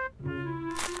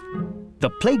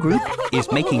 The playgroup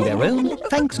is making their own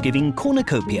Thanksgiving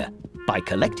cornucopia by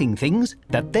collecting things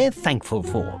that they're thankful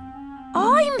for.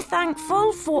 I'm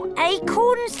thankful for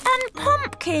acorns and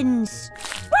pumpkins.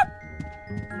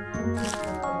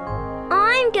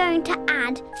 I'm going to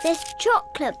add this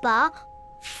chocolate bar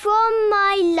from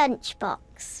my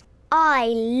lunchbox. I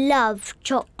love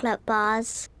chocolate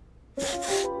bars.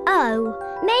 Oh,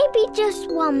 maybe just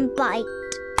one bite.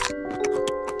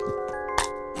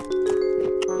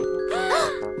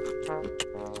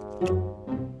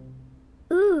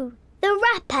 Ooh, the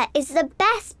wrapper is the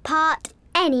best part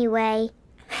anyway.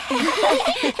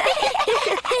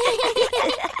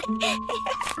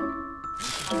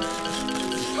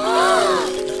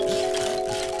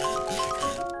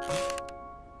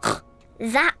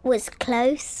 That was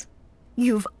close.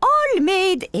 You've all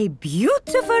made a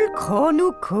beautiful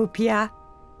cornucopia.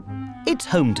 It's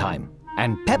home time,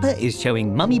 and Peppa is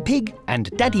showing Mummy Pig and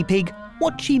Daddy Pig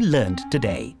what she learned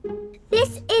today.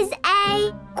 This is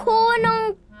a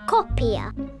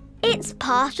cornucopia. It's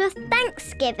part of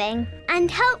Thanksgiving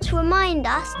and helps remind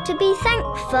us to be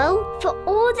thankful for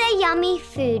all the yummy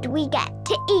food we get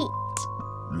to eat.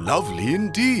 Lovely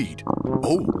indeed.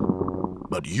 Oh,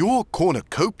 but your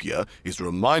cornucopia is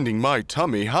reminding my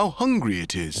tummy how hungry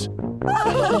it is.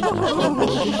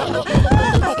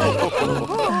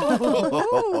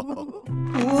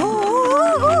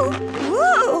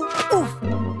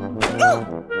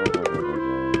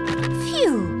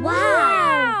 Phew!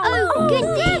 Wow! Oh,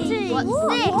 goody!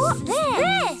 What's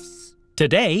this?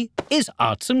 Today is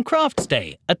Arts and Crafts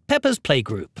Day at Peppa's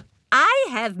Playgroup. I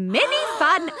have many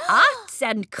fun arts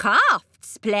and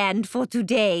crafts planned for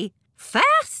today.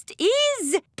 First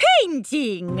is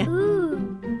painting.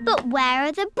 Ooh, but where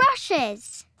are the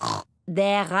brushes?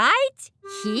 They're right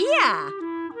here.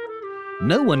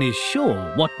 No one is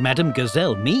sure what Madame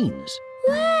Gazelle means.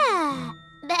 Where?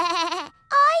 I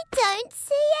don't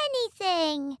see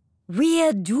anything.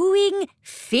 We're doing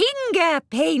finger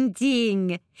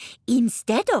painting.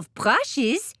 Instead of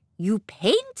brushes, you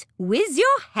paint with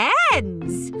your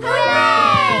hands.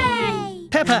 Hooray!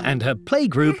 Peppa and her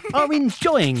playgroup are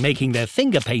enjoying making their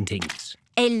finger paintings.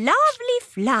 A lovely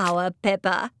flower,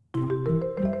 Peppa.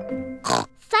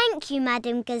 Thank you,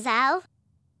 Madame Gazelle.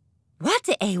 What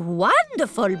a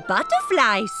wonderful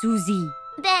butterfly, Susie.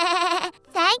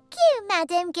 Thank you,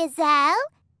 Madame Gazelle.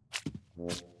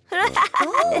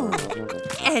 Oh,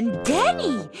 and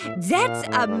Danny, that's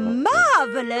a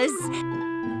marvelous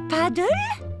paddle.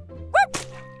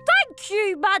 Thank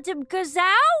you, Madame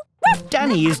Gazelle.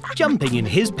 Danny is jumping in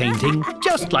his painting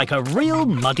just like a real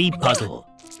muddy puddle.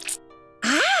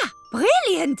 Ah,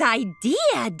 brilliant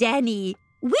idea, Danny.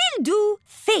 We'll do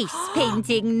face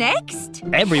painting next.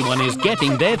 Everyone is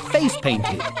getting their face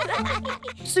painted.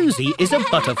 Susie is a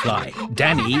butterfly.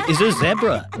 Danny is a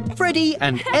zebra. Freddie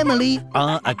and Emily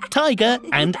are a tiger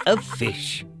and a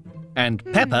fish. And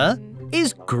Peppa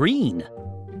is green.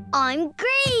 I'm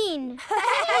green.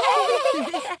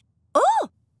 Oh!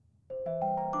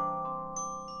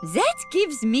 That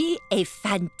gives me a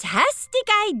fantastic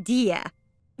idea.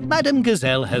 Madame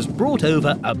Gazelle has brought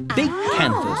over a big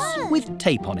canvas with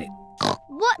tape on it.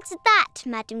 What's that,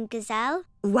 Madame Gazelle?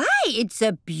 Why, it's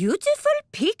a beautiful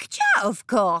picture, of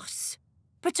course.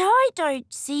 But I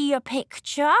don't see a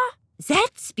picture.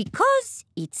 That's because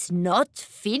it's not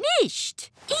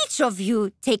finished. Each of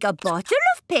you take a bottle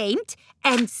of paint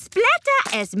and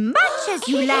splatter as much as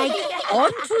you like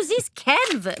onto this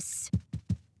canvas.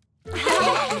 Well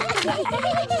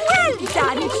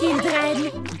done,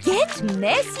 children. Get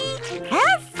messy,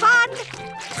 have fun.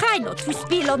 Try not to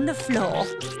spill on the floor.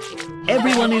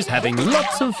 Everyone is having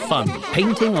lots of fun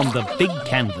painting on the big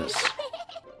canvas.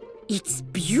 It's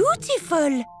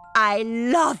beautiful. I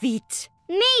love it.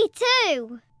 Me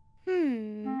too.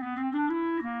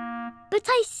 But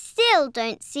I still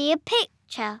don't see a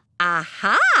picture.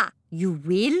 Aha! You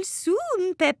will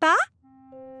soon, Peppa.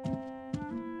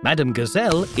 Madame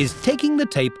Gazelle is taking the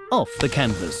tape off the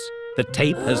canvas. The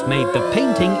tape has made the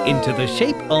painting into the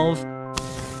shape of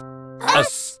a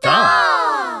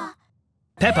star.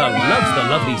 Peppa loves the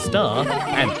lovely star,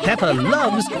 and Peppa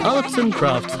loves Arts and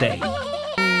Crafts Day.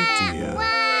 Dear.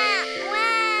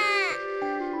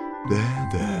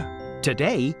 There.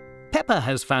 Today, Peppa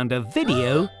has found a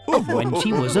video of when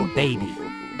she was a baby.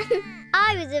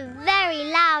 I was a very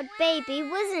loud baby,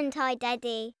 wasn't I,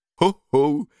 Daddy? Ho,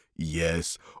 ho.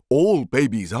 Yes, all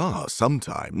babies are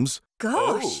sometimes.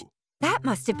 Gosh, that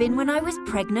must have been when I was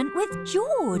pregnant with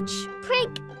George.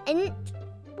 Pregnant?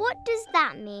 What does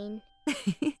that mean?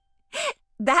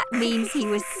 That means he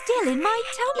was still in my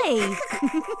tummy.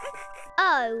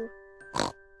 Oh,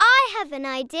 I have an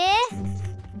idea.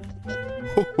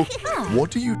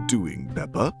 What are you doing,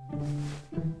 Peppa?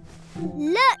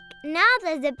 Look, now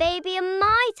there's a baby in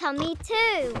my tummy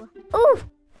too. Ooh.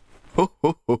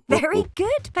 Very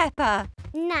good, Peppa.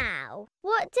 Now,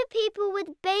 what do people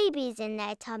with babies in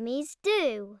their tummies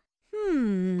do?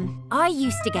 I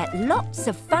used to get lots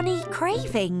of funny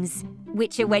cravings,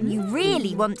 which are when you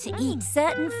really want to eat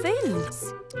certain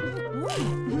foods.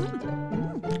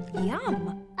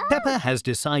 Yum. Peppa has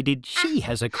decided she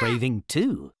has a craving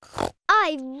too.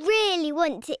 I really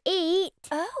want to eat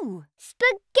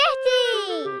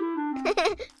spaghetti!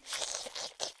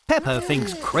 Peppa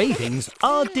thinks cravings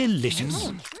are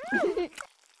delicious.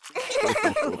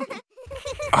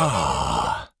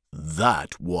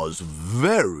 That was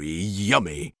very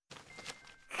yummy.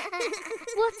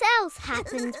 What else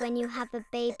happens when you have a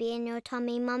baby in your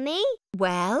tummy, Mummy?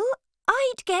 Well,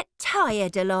 I'd get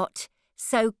tired a lot,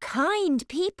 so kind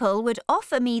people would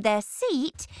offer me their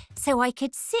seat so I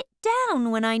could sit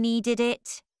down when I needed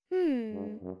it.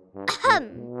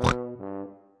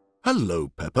 Hello,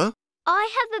 Peppa. I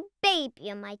have a baby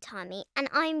in my tummy and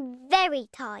I'm very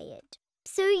tired.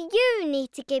 So you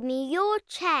need to give me your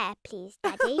chair, please,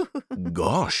 Daddy.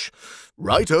 Gosh.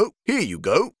 Righto, here you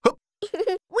go. Hup.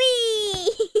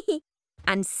 Whee!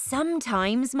 And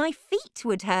sometimes my feet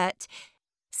would hurt,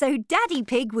 so Daddy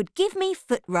Pig would give me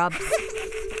foot rubs.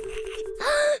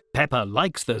 Peppa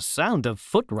likes the sound of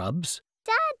foot rubs.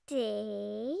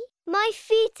 Daddy, my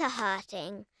feet are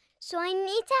hurting, so I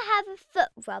need to have a foot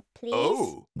rub, please.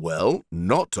 Oh, well,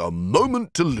 not a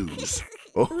moment to lose.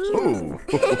 A little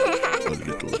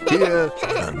here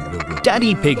and a little...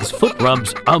 Daddy Pig's foot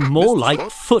rubs are more like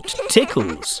foot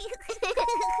tickles.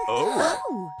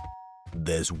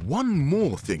 There's one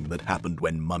more thing that happened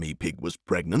when Mummy Pig was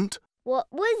pregnant. What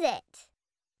was it?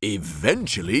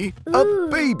 Eventually, a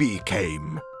baby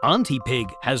came. Auntie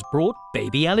Pig has brought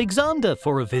baby Alexander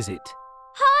for a visit.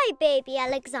 Hi, baby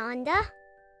Alexander.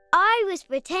 I was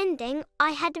pretending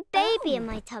I had a baby in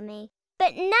my tummy.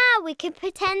 But now we can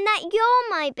pretend that you're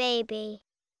my baby.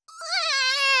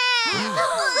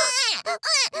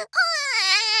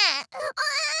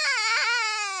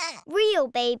 Real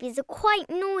babies are quite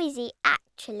noisy,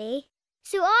 actually.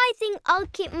 So I think I'll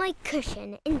keep my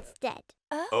cushion instead.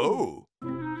 Oh.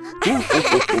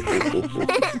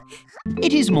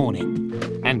 It is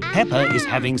morning, and Peppa is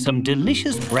having some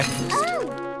delicious breakfast.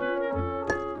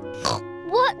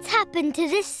 What's happened to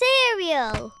the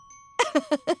cereal?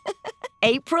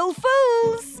 April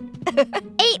Fools!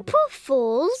 April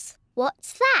Fools?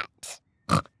 What's that?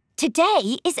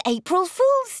 Today is April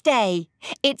Fool's Day.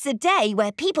 It's a day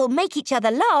where people make each other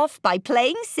laugh by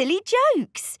playing silly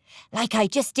jokes, like I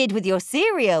just did with your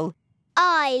cereal.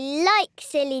 I like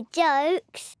silly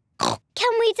jokes.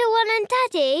 Can we do one on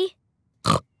Daddy?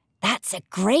 That's a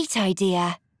great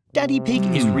idea. Daddy Pig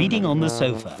is reading on the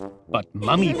sofa, but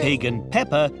Mummy Pig and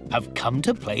Peppa have come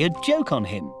to play a joke on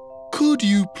him. Could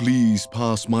you please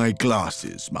pass my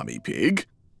glasses, Mummy Pig?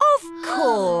 Of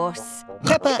course.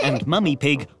 Peppa and Mummy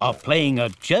Pig are playing a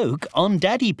joke on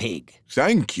Daddy Pig.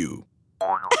 Thank you.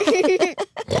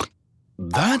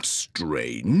 That's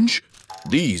strange.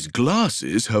 These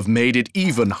glasses have made it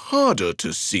even harder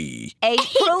to see.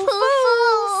 April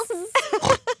Fools!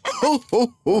 Ho,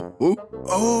 ho, ho, ho.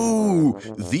 Oh,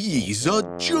 these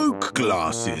are joke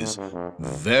glasses.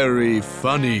 Very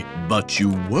funny, but you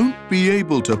won't be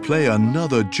able to play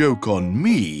another joke on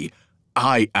me.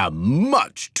 I am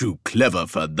much too clever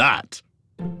for that.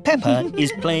 Peppa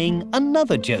is playing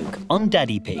another joke on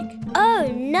Daddy Pig. Oh,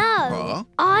 no.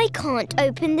 I can't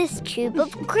open this tube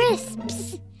of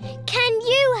crisps. Can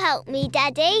you help me,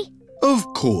 Daddy? Of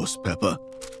course, Peppa.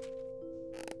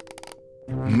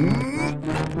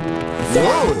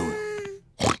 Whoa!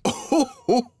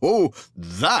 ho!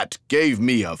 That gave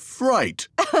me a fright.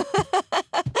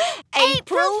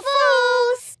 April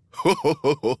Fools!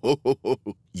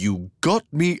 You got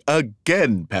me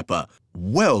again, Peppa.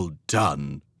 Well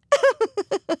done.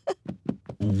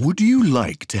 Would you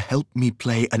like to help me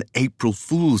play an April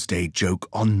Fool's Day joke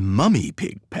on Mummy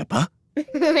Pig, Peppa?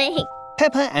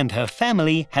 Peppa and her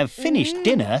family have finished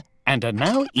dinner and are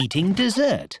now eating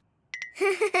dessert.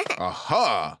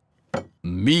 Aha!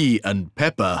 Me and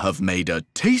Peppa have made a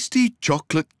tasty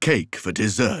chocolate cake for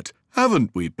dessert,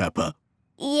 haven't we, Peppa?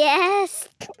 Yes.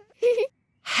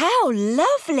 How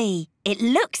lovely! It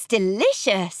looks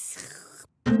delicious.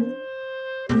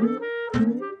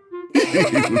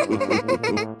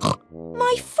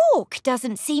 My fork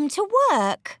doesn't seem to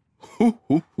work.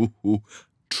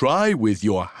 Try with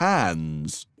your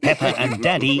hands. Peppa and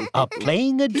Daddy are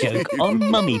playing a joke on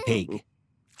Mummy Pig.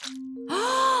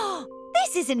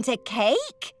 This isn't a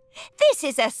cake. This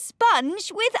is a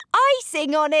sponge with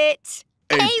icing on it.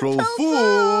 April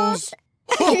Fools!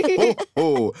 Ho, ho,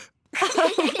 ho!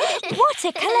 What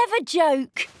a clever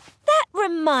joke. That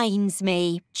reminds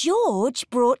me. George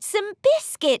brought some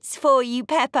biscuits for you,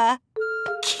 Peppa.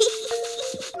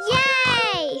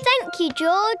 Yay! Thank you,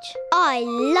 George. I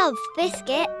love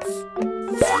biscuits.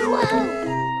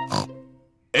 Whoa.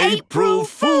 April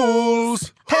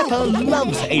Fools! Peppa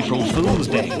loves April Fool's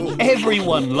Day.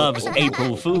 Everyone loves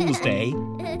April Fool's Day.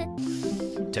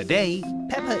 Today,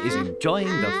 Peppa is enjoying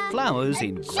the flowers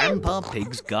in Grandpa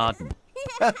Pig's garden.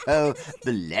 Oh,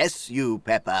 bless you,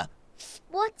 Peppa.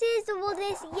 What is all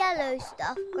this yellow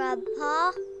stuff,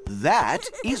 Grandpa? That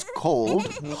is called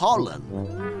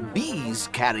pollen. Bees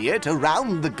carry it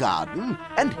around the garden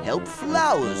and help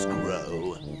flowers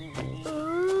grow.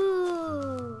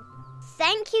 Ooh.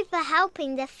 Thank you for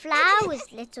helping the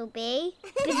flowers, little bee.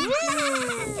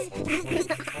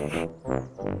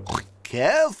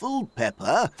 Careful,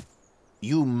 Peppa.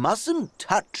 You mustn't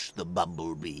touch the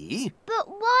bumblebee. But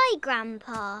why,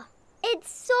 Grandpa?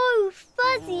 It's so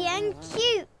fuzzy and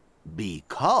cute.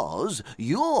 Because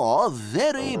you're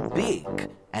very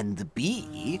big and the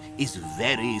bee is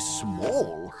very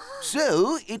small.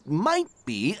 So it might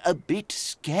be a bit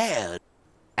scared.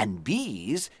 And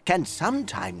bees can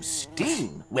sometimes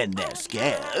sting when they're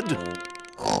scared.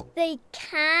 They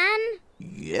can?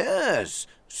 Yes.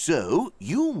 So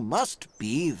you must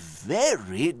be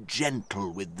very gentle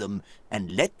with them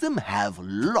and let them have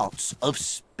lots of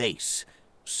space.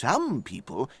 Some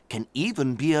people can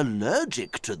even be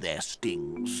allergic to their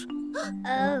stings.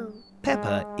 Oh.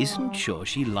 Peppa isn't sure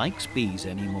she likes bees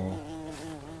anymore.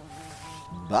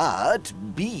 But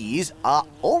bees are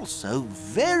also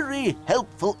very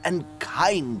helpful and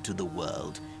kind to the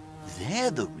world.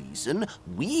 They're the reason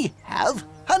we have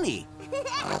honey.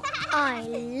 I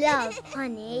love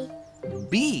honey.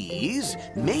 Bees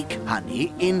make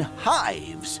honey in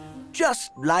hives,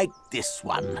 just like this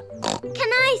one.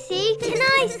 Can I see? Can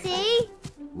I see?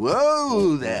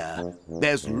 Whoa there!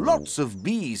 There's lots of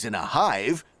bees in a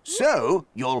hive, so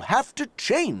you'll have to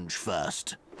change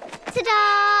first.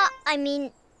 Ta-da! I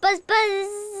mean, buzz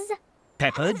buzz.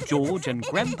 Peppa, George and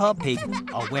Grandpa Pig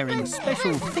are wearing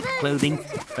special thick clothing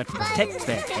that protects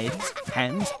their heads,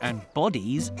 hands and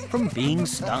bodies from being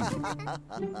stung.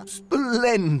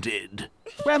 Splendid!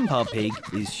 Grandpa Pig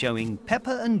is showing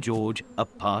Peppa and George a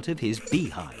part of his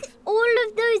beehive. All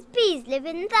of those bees live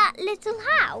in that little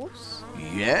house?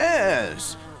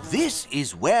 Yes, this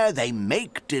is where they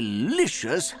make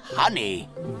delicious honey.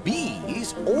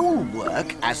 Bees all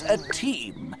work as a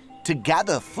team to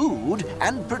gather food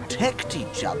and protect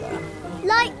each other.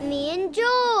 Like me and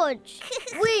George.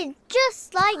 We're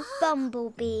just like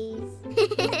bumblebees.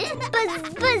 Buzz,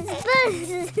 buzz,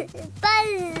 buzz,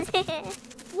 buzz.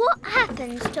 What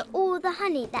happens to all the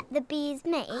honey that the bees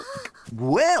make?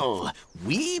 Well,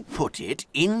 we put it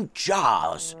in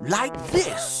jars like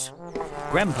this.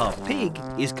 Grandpa Pig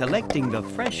is collecting the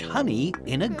fresh honey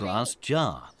in a glass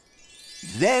jar.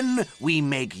 Then we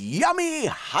make yummy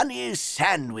honey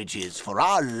sandwiches for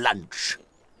our lunch.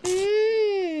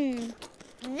 Mmm.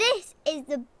 This is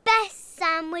the best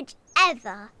sandwich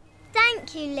ever.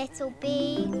 Thank you, little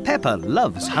bee. Peppa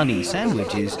loves honey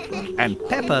sandwiches, and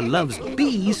Peppa loves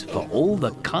bees for all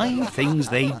the kind things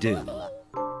they do.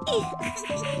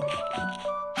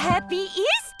 Happy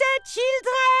Easter,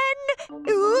 children!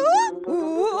 Ooh,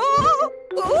 ooh,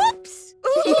 oops!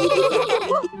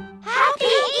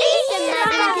 Happy Easter,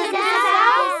 Mother!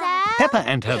 Peppa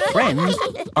and her friends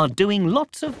are doing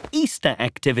lots of Easter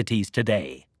activities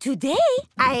today. Today,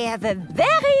 I have a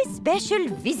very special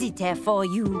visitor for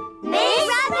you. Miss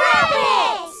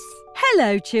Rabbit!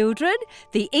 Hello, children.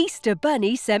 The Easter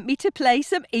Bunny sent me to play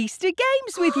some Easter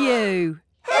games with you.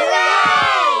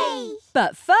 Hooray!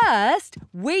 But first,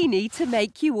 we need to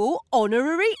make you all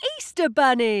honorary Easter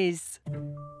bunnies.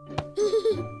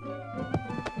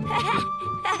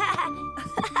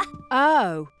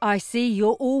 Oh, I see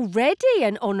you're already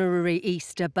an honorary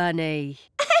Easter bunny.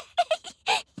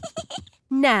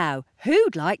 Now,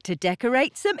 who'd like to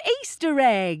decorate some Easter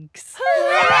eggs?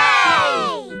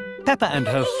 Hooray! Peppa and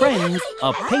her friends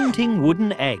are painting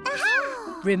wooden eggs.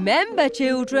 Remember,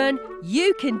 children,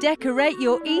 you can decorate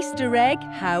your Easter egg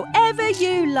however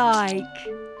you like.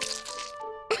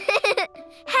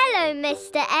 Hello,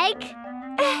 Mr. Egg.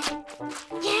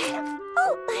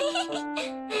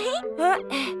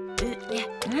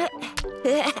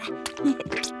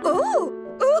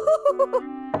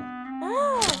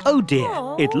 Oh dear,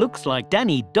 it looks like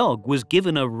Danny Dog was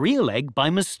given a real egg by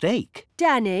mistake.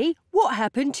 Danny, what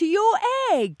happened to your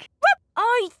egg?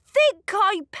 I think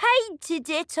I painted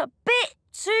it a bit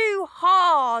too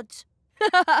hard.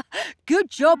 Good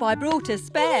job I brought a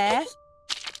spare.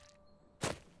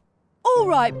 All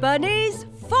right, bunnies,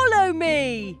 follow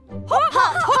me. Hop,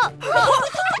 hop, hop,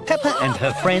 hop. Peppa and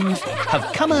her friends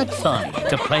have come outside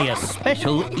to play a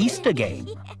special Easter game.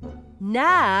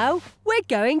 Now we're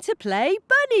going to play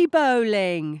bunny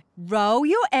bowling. Roll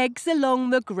your eggs along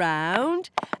the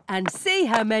ground and see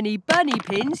how many bunny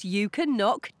pins you can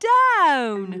knock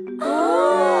down.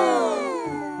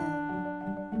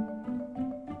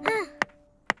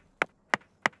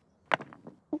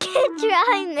 Good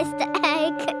try, Mr.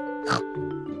 Egg.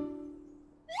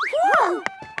 Whoa!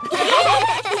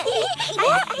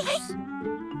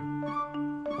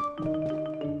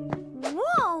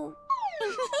 Whoa!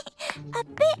 A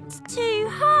bit too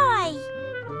high.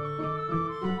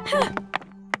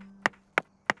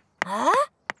 Huh?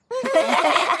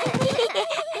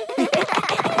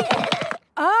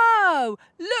 Oh,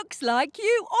 looks like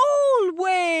you all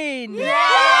win.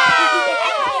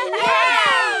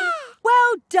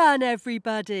 Well done,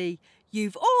 everybody.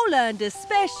 You've all earned a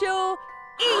special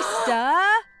Easter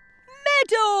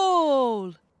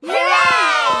medal.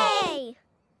 Hooray!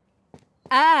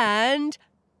 And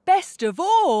best of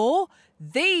all,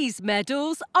 these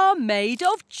medals are made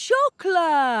of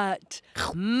chocolate.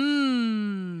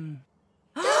 Mmm.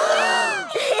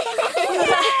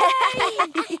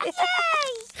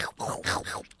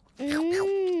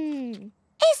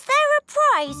 Is there a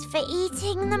prize for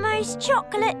eating the most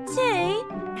chocolate too?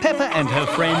 Peppa and her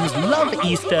friends love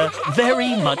Easter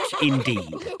very much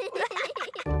indeed.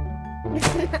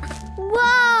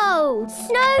 Whoa!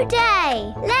 Snow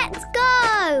day! Let's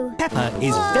go! Peppa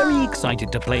is very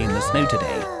excited to play in the snow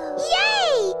today,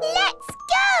 Yay! Let's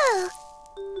go!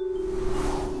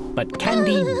 but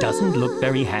Candy doesn't look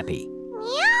very happy.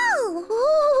 Meow!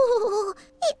 Ooh,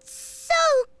 it's so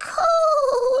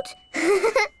cold!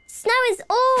 Snow is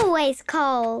always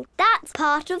cold. That's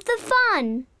part of the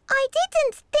fun. I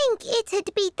didn't think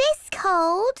it'd be this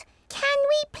cold. Can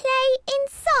we play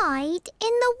inside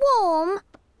in the warm?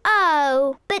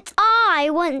 Oh, but I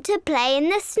want to play in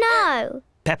the snow.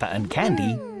 Peppa and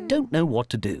Candy don't know what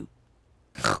to do.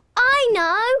 I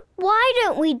know. Why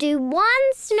don't we do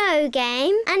one snow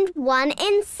game and one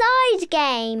inside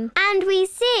game? And we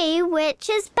see which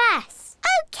is best.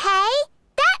 OK.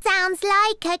 That sounds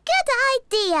like a good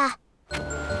idea.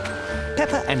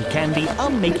 Peppa and Candy are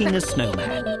making a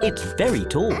snowman. It's very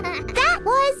tall. That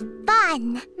was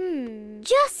fun.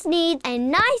 Just need a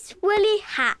nice woolly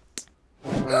hat.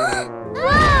 Whoa!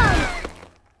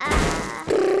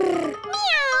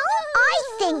 Meow! I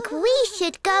think we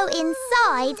should go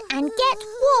inside and get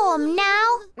warm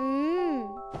now.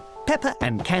 Peppa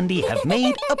and Candy have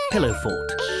made a pillow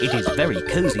fort. It is very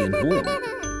cozy and warm.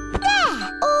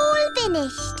 There, all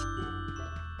finished.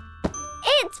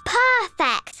 It's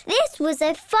perfect. This was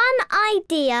a fun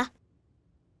idea.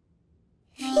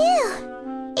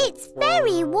 Phew! It's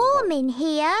very warm in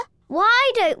here.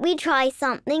 Why don't we try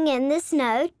something in the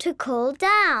snow to cool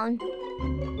down?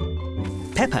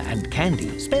 Peppa and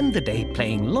Candy spend the day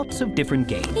playing lots of different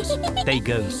games. They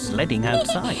go sledding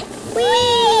outside. Whee!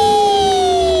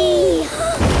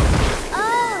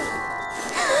 Oh!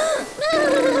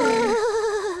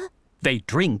 They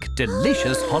drink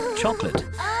delicious hot chocolate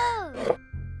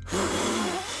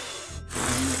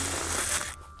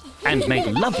and make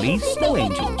lovely snow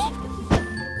angels.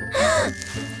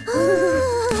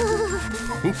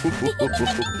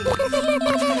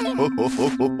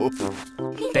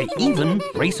 They even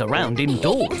race around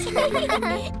indoors.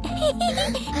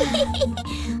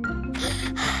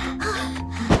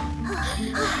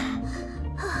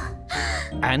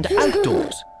 And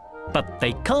outdoors. But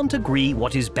they can't agree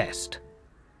what is best.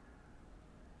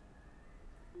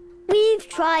 We've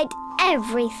tried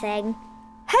everything.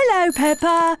 Hello,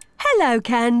 Peppa. Hello,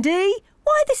 Candy.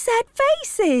 Why the sad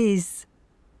faces?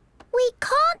 We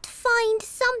can't find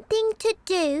something to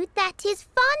do that is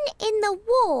fun in the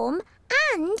warm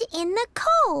and in the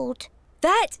cold.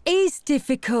 That is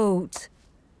difficult.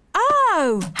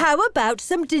 Oh, how about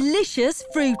some delicious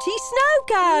fruity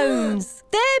snow cones?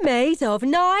 They're made of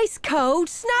nice cold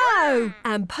snow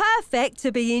and perfect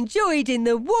to be enjoyed in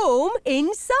the warm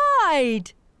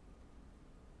inside.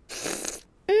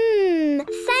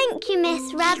 Thank you,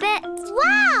 Miss Rabbit.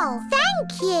 Wow,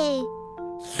 thank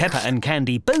you. Peppa and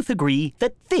Candy both agree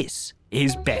that this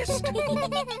is best.